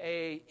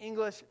a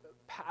English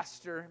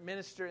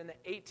minister in the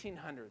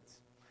 1800s.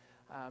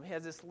 He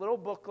has this little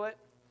booklet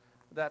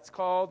that's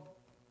called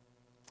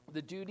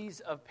The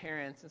Duties of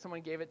Parents, and someone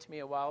gave it to me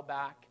a while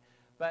back.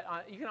 But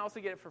you can also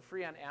get it for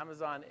free on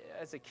Amazon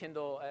as a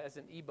Kindle, as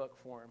an ebook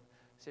form.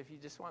 So if you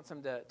just want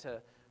some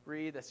to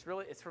read, it's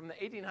from the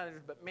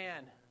 1800s, but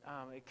man,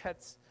 it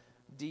cuts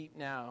deep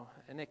now,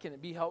 and it can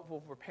be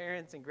helpful for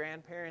parents and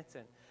grandparents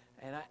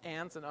and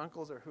aunts and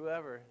uncles or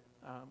whoever.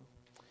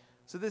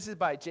 So this is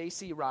by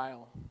J.C.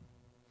 Ryle.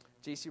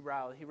 J.C.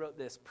 Ryle, he wrote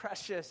this: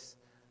 precious,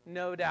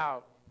 no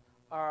doubt,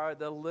 are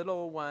the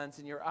little ones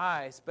in your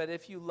eyes, but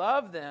if you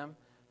love them,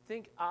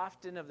 think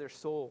often of their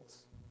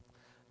souls.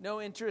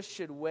 No interest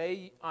should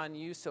weigh on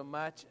you so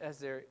much as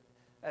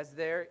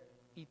their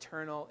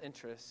eternal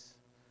interests.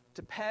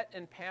 To pet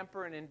and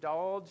pamper and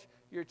indulge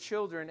your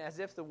children as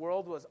if the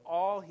world was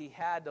all he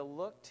had to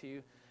look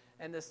to,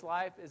 and this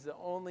life is the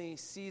only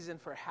season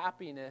for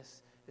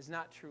happiness, is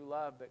not true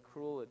love, but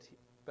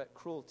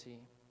cruelty.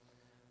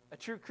 A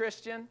true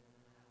Christian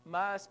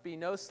must be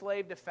no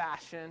slave to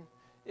fashion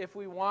if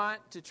we want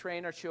to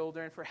train our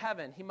children for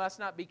heaven. He must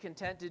not be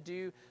content to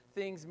do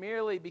things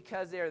merely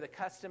because they are the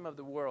custom of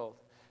the world.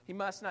 He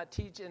must not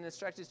teach and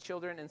instruct his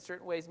children in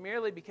certain ways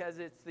merely because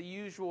it's the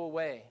usual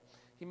way.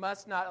 He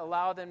must not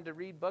allow them to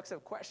read books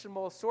of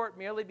questionable sort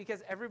merely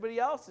because everybody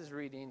else is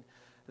reading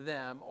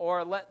them,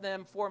 or let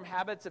them form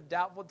habits of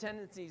doubtful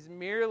tendencies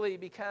merely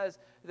because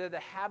they're the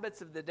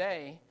habits of the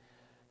day.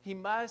 He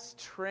must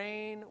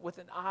train with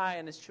an eye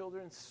on his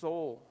children's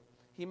soul.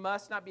 He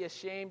must not be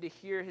ashamed to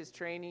hear his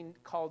training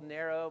called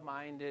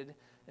narrow-minded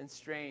and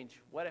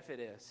strange. What if it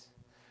is?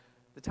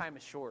 The time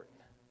is short.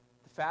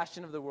 The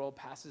fashion of the world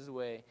passes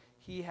away.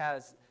 He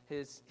has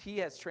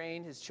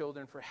trained his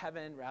children for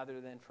heaven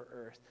rather than for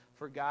earth,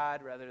 for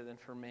God rather than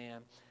for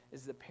man,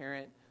 is the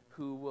parent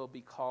who will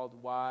be called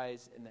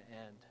wise in the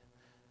end.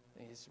 I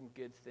think there's some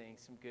good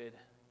things, some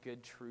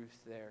good truth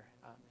there,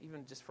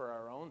 even just for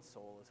our own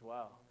soul as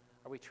well.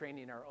 Are we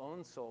training our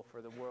own soul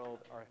for the world,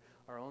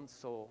 our own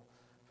soul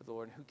for the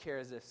Lord? And who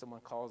cares if someone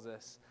calls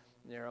us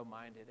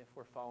narrow-minded, if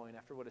we're following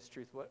after what is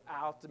truth, what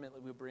ultimately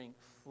will bring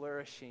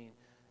flourishing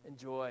and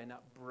joy,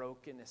 not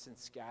brokenness and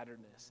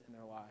scatteredness in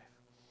their life.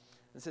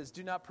 It says,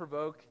 do not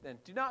provoke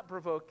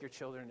your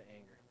children to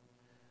anger.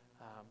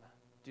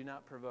 Do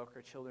not provoke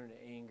our children to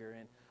anger.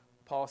 And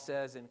Paul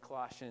says in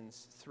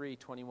Colossians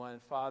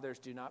 3:21, fathers,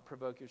 do not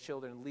provoke your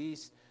children,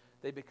 lest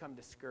they become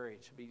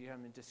discouraged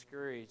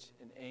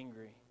and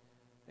angry.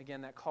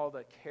 Again, that call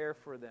to care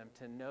for them,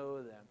 to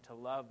know them, to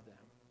love them.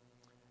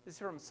 This is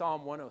from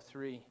Psalm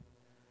 103.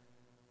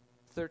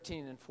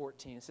 13 and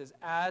 14. It says,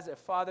 as a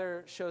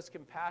father shows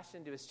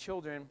compassion to his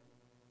children,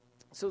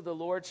 so the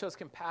Lord shows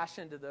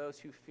compassion to those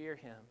who fear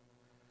him.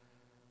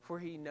 For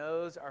he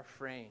knows our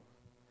frame.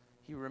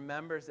 He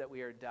remembers that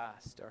we are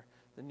dust. Or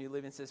the New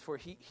Living says, for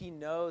he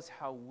knows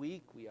how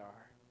weak we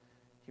are.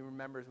 He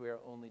remembers we are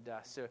only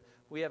dust. So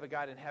we have a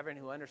God in heaven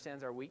who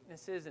understands our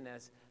weaknesses, and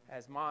as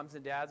moms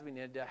and dads, we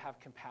need to have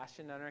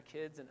compassion on our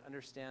kids and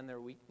understand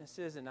their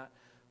weaknesses and not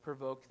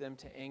provoke them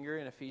to anger.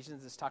 In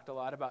Ephesians, it's talked a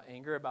lot about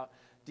anger, about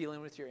dealing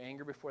with your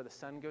anger before the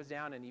sun goes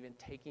down and even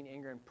taking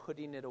anger and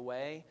putting it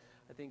away.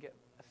 I think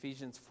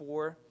Ephesians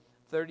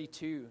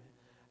 4:32,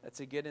 that's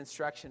a good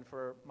instruction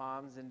for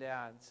moms and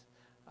dads,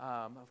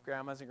 of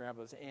grandmas and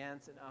grandpas,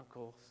 aunts and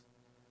uncles.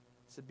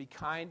 So be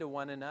kind to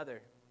one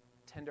another,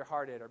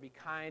 tender-hearted, or be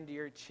kind to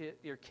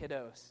your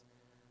kiddos.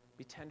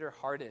 Be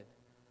tender-hearted.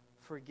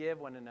 Forgive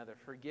one another.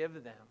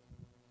 Forgive them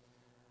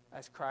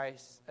as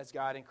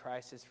God in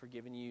Christ has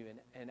forgiven you.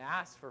 And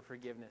ask for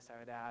forgiveness, I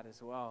would add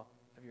as well,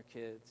 of your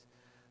kids.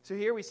 So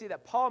here we see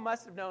that Paul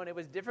must have known it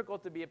was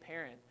difficult to be a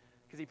parent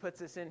because he puts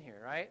this in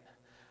here, right?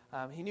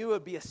 He knew it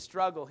would be a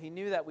struggle. He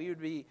knew that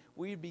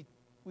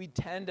we'd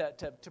tend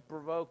to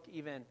provoke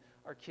even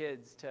our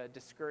kids to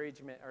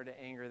discouragement or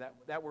to anger,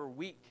 that we're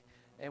weak.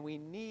 And we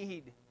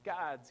need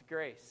God's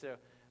grace. So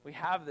we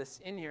have this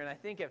in here. And I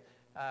think it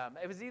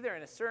was either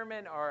in a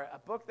sermon or a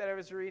book that I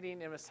was reading,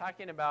 and it was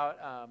talking about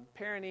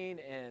parenting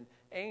and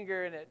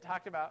anger. And it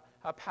talked about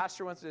how a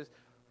pastor once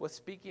was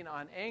speaking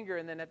on anger,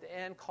 and then at the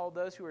end called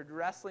those who were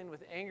wrestling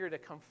with anger to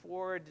come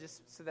forward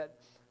just so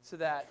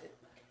that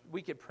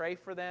we could pray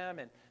for them.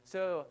 And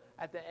so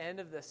at the end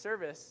of the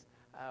service,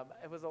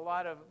 it was a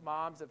lot of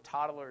moms of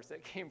toddlers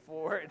that came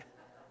forward.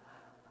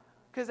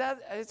 Because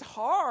it's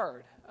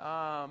hard.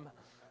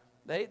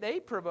 They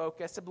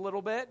provoke us a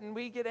little bit, and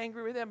we get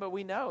angry with them, but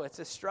we know it's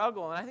a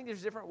struggle. And I think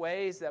there's different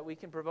ways that we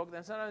can provoke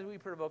them. Sometimes we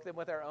provoke them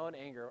with our own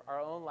anger, our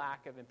own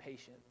lack of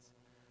impatience.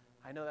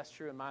 I know that's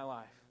true in my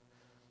life.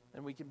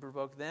 And we can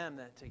provoke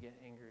them to get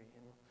angry.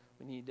 And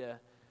we need to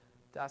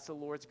ask the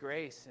Lord's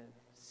grace and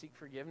seek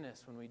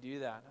forgiveness when we do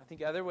that. I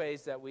think other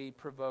ways that we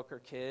provoke our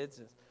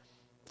kids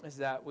is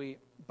that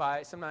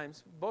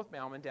sometimes both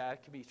mom and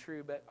dad can be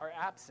true, but our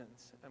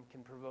absence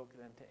can provoke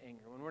them to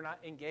anger. When we're not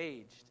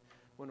engaged,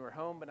 when we're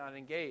home but not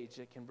engaged,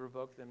 it can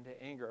provoke them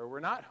to anger. Or we're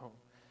not home,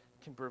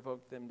 it can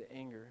provoke them to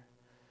anger.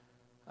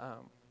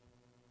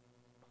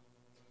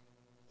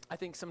 I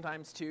think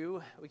sometimes,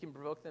 too, we can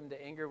provoke them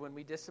to anger when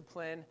we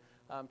discipline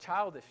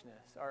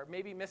childishness or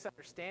maybe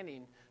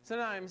misunderstanding.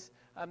 Sometimes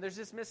there's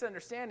this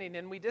misunderstanding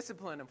and we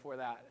discipline them for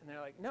that. And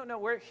they're like, no,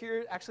 we're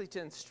here actually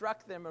to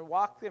instruct them and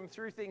walk them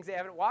through things they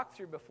haven't walked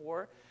through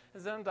before.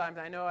 And sometimes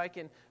I know I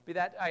can be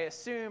that, I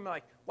assume,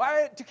 like,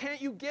 why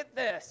can't you get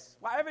this?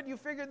 Why haven't you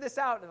figured this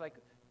out? And like,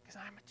 because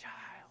I'm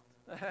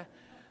a child.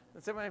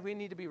 And sometimes we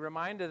need to be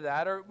reminded of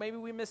that. Or maybe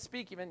we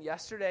misspeak. Even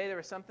yesterday, there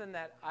was something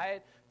that I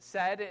had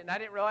said, and I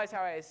didn't realize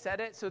how I had said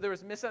it. So there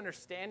was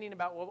misunderstanding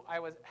about what I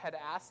had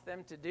asked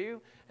them to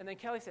do. And then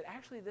Kelly said,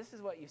 actually, this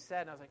is what you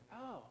said. And I was like,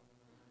 oh,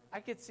 I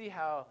could see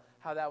how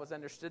that was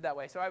understood that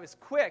way. So I was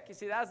quick. You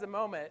see, that was the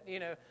moment.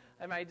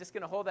 Am I just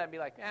going to hold that and be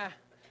like,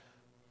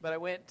 But I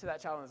went to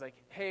that child and was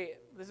like, hey,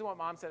 this is what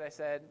Mom said. I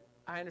said,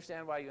 I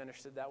understand why you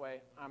understood that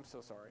way. I'm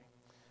so sorry.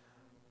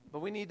 But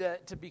we need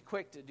to be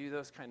quick to do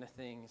those kind of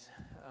things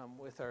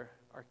with our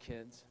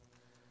kids,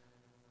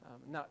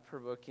 not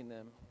provoking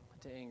them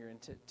to anger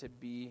and to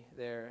be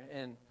there.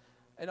 And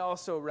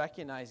also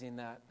recognizing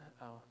that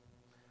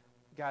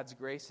God's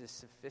grace is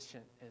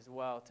sufficient as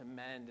well to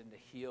mend and to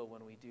heal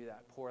when we do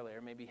that poorly,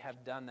 or maybe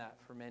have done that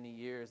for many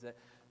years. That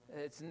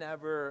it's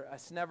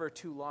never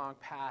too long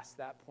past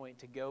that point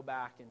to go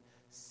back and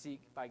seek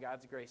by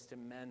God's grace to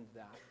mend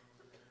that.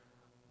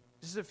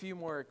 Just a few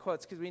more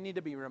quotes, because we need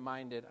to be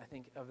reminded, I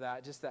think, of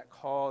that, just that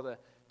call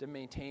to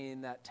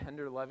maintain that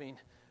tender, loving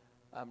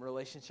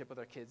relationship with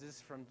our kids. This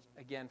is from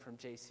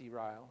J.C.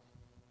 Ryle.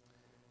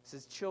 It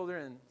says,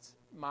 children's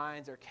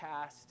minds are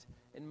cast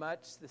in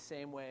much the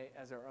same way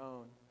as our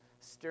own.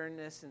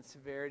 Sternness and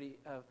severity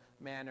of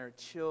manner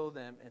chill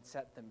them and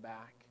set them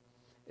back.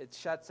 It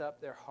shuts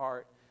up their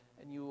heart,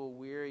 and you will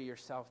weary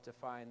yourself to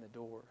find the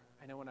door.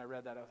 I know when I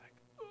read that, I was like,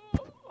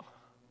 oh.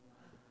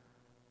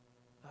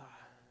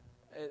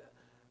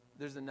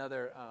 There's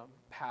another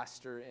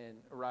pastor and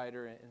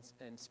writer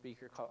and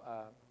speaker called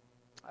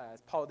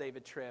Paul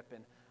David Tripp,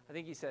 and I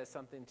think he says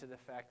something to the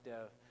effect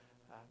of,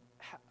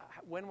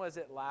 when was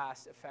it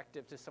last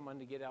effective to someone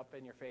to get up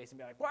in your face and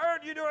be like, why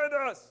aren't you doing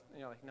this? And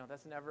you're like, no,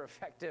 that's never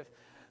effective.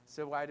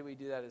 So why do we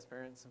do that as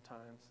parents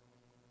sometimes?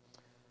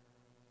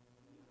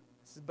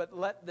 But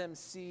let them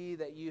see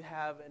that you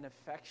have an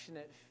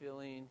affectionate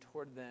feeling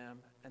toward them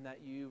and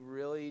that you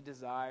really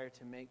desire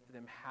to make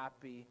them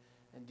happy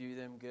and do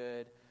them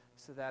good,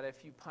 so that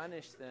if you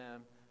punish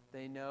them,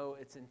 they know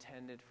it's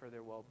intended for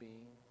their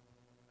well-being.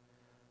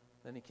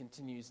 Then he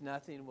continues,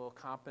 nothing will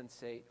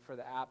compensate for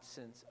the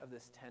absence of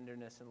this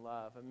tenderness and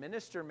love. A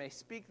minister may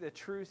speak the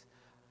truth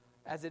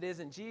as it is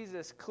in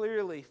Jesus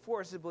clearly,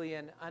 forcibly,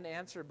 and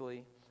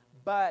unanswerably,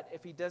 but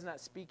if he does not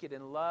speak it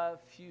in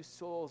love, few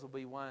souls will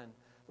be won.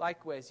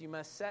 Likewise, you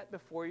must set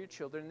before your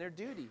children their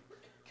duty,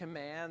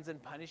 commands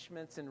and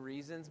punishments and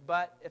reasons.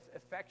 But if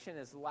affection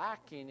is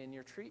lacking in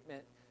your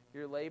treatment,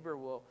 your labor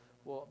will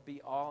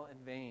be all in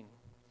vain.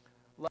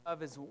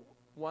 Love is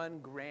one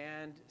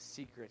grand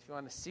secret. If you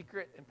want a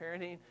secret in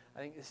parenting, I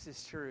think this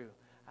is true.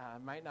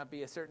 Might not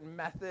be a certain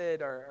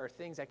method or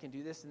things I can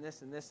do this and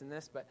this and this and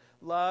this, but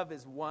love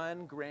is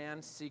one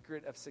grand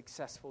secret of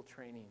successful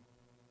training.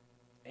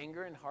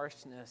 Anger and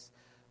harshness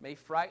may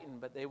frighten,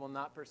 but they will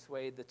not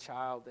persuade the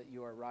child that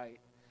you are right.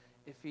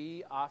 If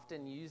he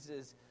often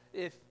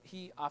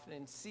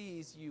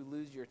sees you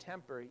lose your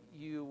temper,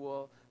 you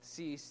will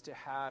cease to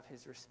have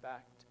his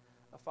respect.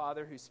 A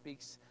father who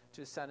speaks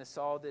to his son as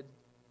Saul did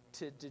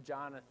to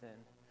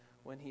Jonathan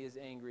when he is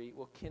angry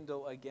will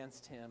kindle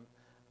against him,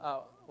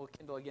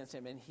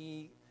 and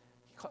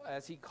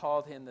as he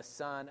called him the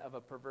son of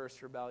a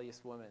perverse,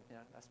 rebellious woman. Yeah,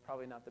 that's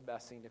probably not the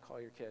best thing to call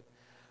your kid.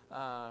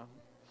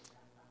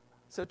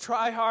 So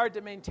try hard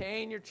to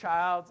maintain your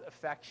child's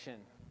affection.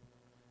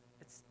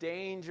 It's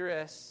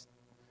dangerous.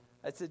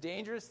 It's a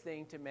dangerous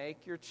thing to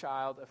make your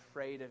child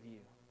afraid of you.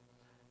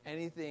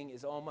 Anything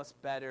is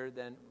almost better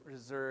than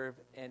reserve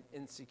and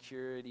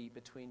insecurity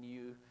between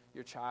you,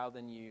 your child,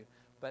 and you,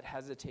 but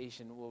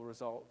hesitation will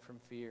result from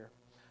fear.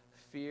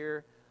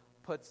 Fear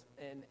puts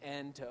an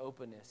end to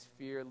openness.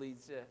 Fear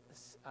leads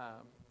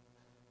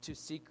to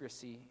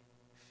secrecy.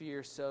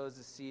 Fear sows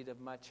the seed of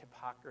much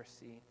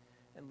hypocrisy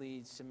and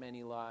leads to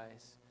many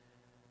lies.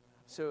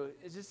 So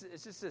it's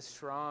just a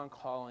strong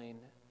calling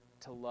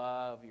to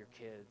love your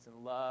kids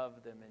and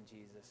love them in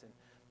Jesus and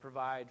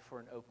provide for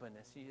an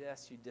openness.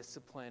 Yes, you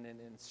discipline and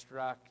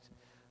instruct,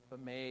 but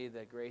may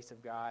the grace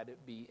of God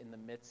be in the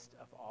midst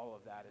of all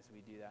of that as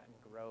we do that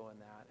and grow in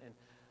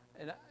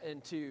that.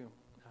 And two,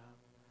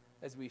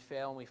 as we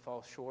fail and we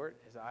fall short,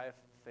 as I have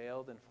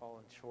failed and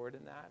fallen short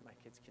in that, my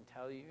kids can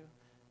tell you.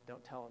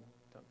 Don't tell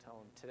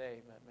them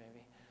today, but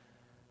maybe.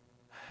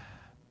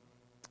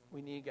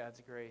 We need God's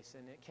grace,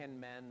 and it can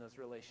mend those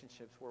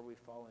relationships where we've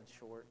fallen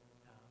short.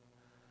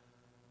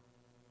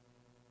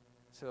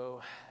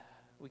 So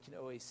we can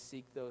always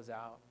seek those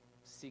out,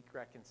 seek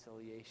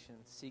reconciliation,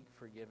 seek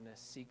forgiveness,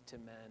 seek to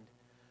mend.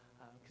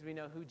 Because we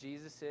know who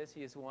Jesus is.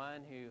 He is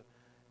one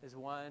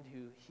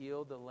who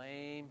healed the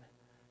lame.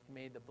 He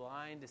made the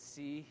blind to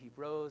see. He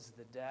rose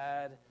the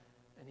dead.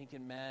 And he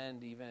can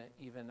mend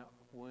even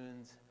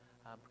wounds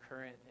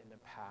current in the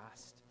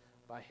past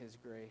by his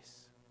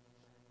grace.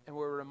 And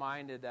we're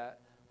reminded that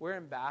we're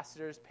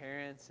ambassadors,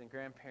 parents and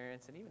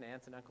grandparents, and even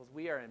aunts and uncles.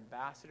 We are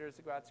ambassadors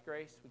of God's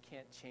grace. We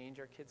can't change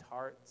our kids'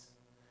 hearts.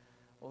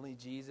 Only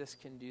Jesus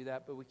can do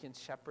that, but we can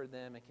shepherd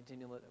them and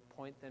continue to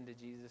point them to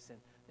Jesus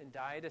and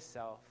die to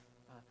self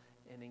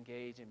and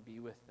engage and be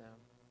with them.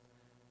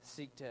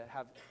 Seek to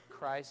have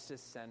Christ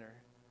as center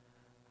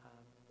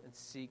and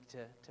seek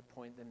to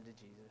point them to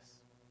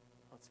Jesus.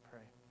 Let's pray.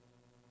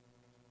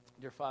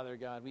 Dear Father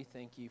God, we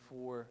thank you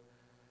for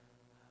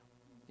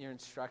your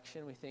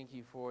instruction. We thank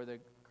you for the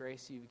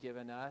grace you've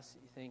given us.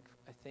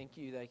 I thank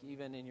you that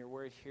even in your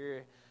word here,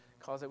 it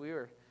calls that we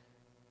were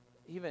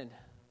even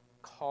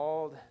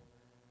called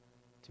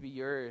to be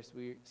yours.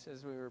 It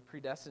says we were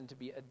predestined to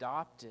be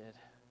adopted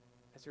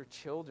as your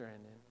children,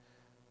 and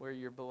we're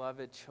your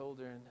beloved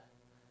children.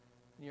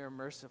 And you're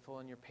merciful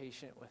and you're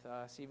patient with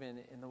us, even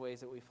in the ways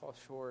that we fall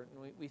short.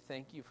 And we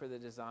thank you for the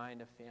design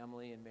of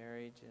family and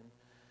marriage,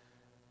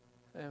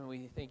 and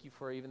we thank you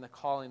for even the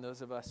calling,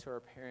 those of us who are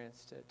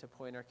parents, to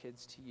point our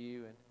kids to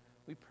you. And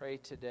we pray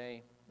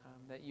today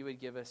that you would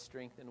give us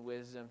strength and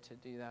wisdom to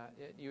do that.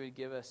 You would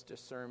give us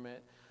discernment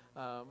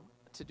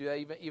to do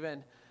that.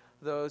 Even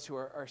those who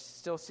are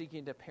still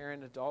seeking to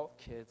parent adult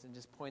kids and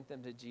just point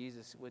them to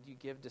Jesus, would you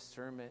give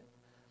discernment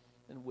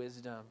and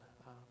wisdom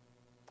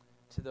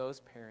to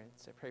those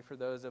parents? I pray for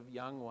those of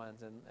young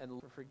ones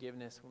and for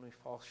forgiveness when we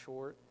fall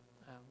short.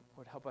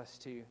 Would help us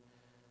to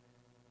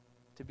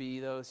be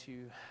those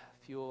who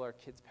fuel our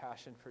kids'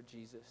 passion for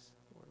Jesus.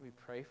 Lord, we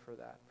pray for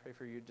that. Pray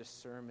for your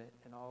discernment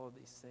in all of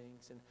these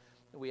things. And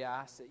we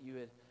ask that you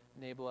would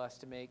enable us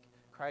to make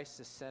Christ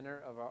the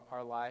center of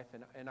our life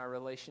and our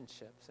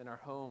relationships, in our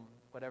home,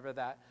 whatever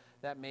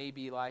that may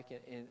be like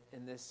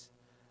in this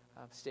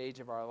stage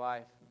of our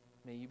life.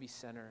 May you be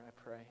center, I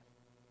pray.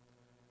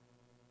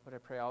 But I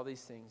pray all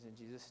these things in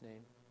Jesus'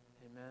 name.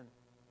 Amen.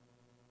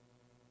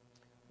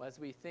 Well, as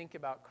we think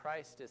about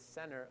Christ as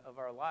center of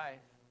our life,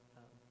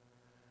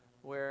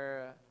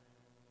 we're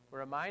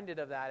reminded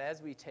of that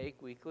as we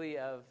take weekly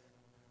of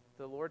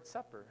the Lord's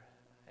Supper.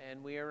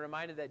 And we are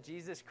reminded that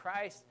Jesus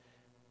Christ,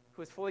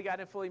 who is fully God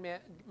and fully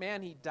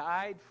man, he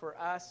died for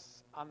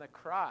us on the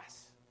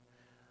cross.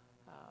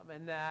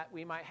 And that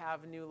we might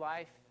have new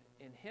life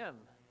in him.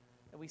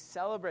 And we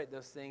celebrate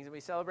those things. And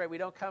we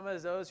don't come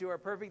as those who are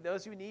perfect,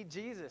 those who need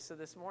Jesus. So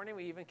this morning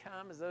we even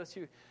come as those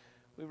who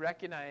we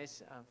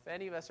recognize, if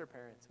any of us are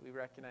parents, we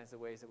recognize the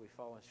ways that we've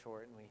fallen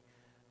short. And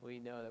we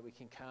know that we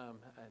can come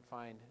and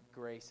find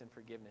grace and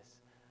forgiveness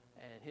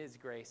and his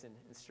grace and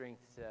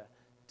strength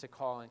to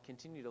call and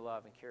continue to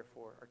love and care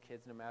for our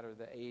kids no matter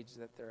the age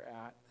that they're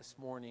at this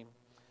morning.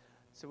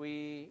 So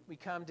we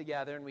come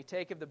together and we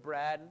take of the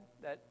bread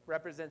that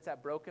represents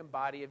that broken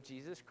body of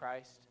Jesus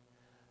Christ.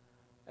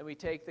 And we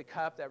take the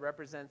cup that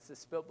represents the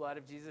spilt blood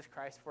of Jesus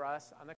Christ for us on the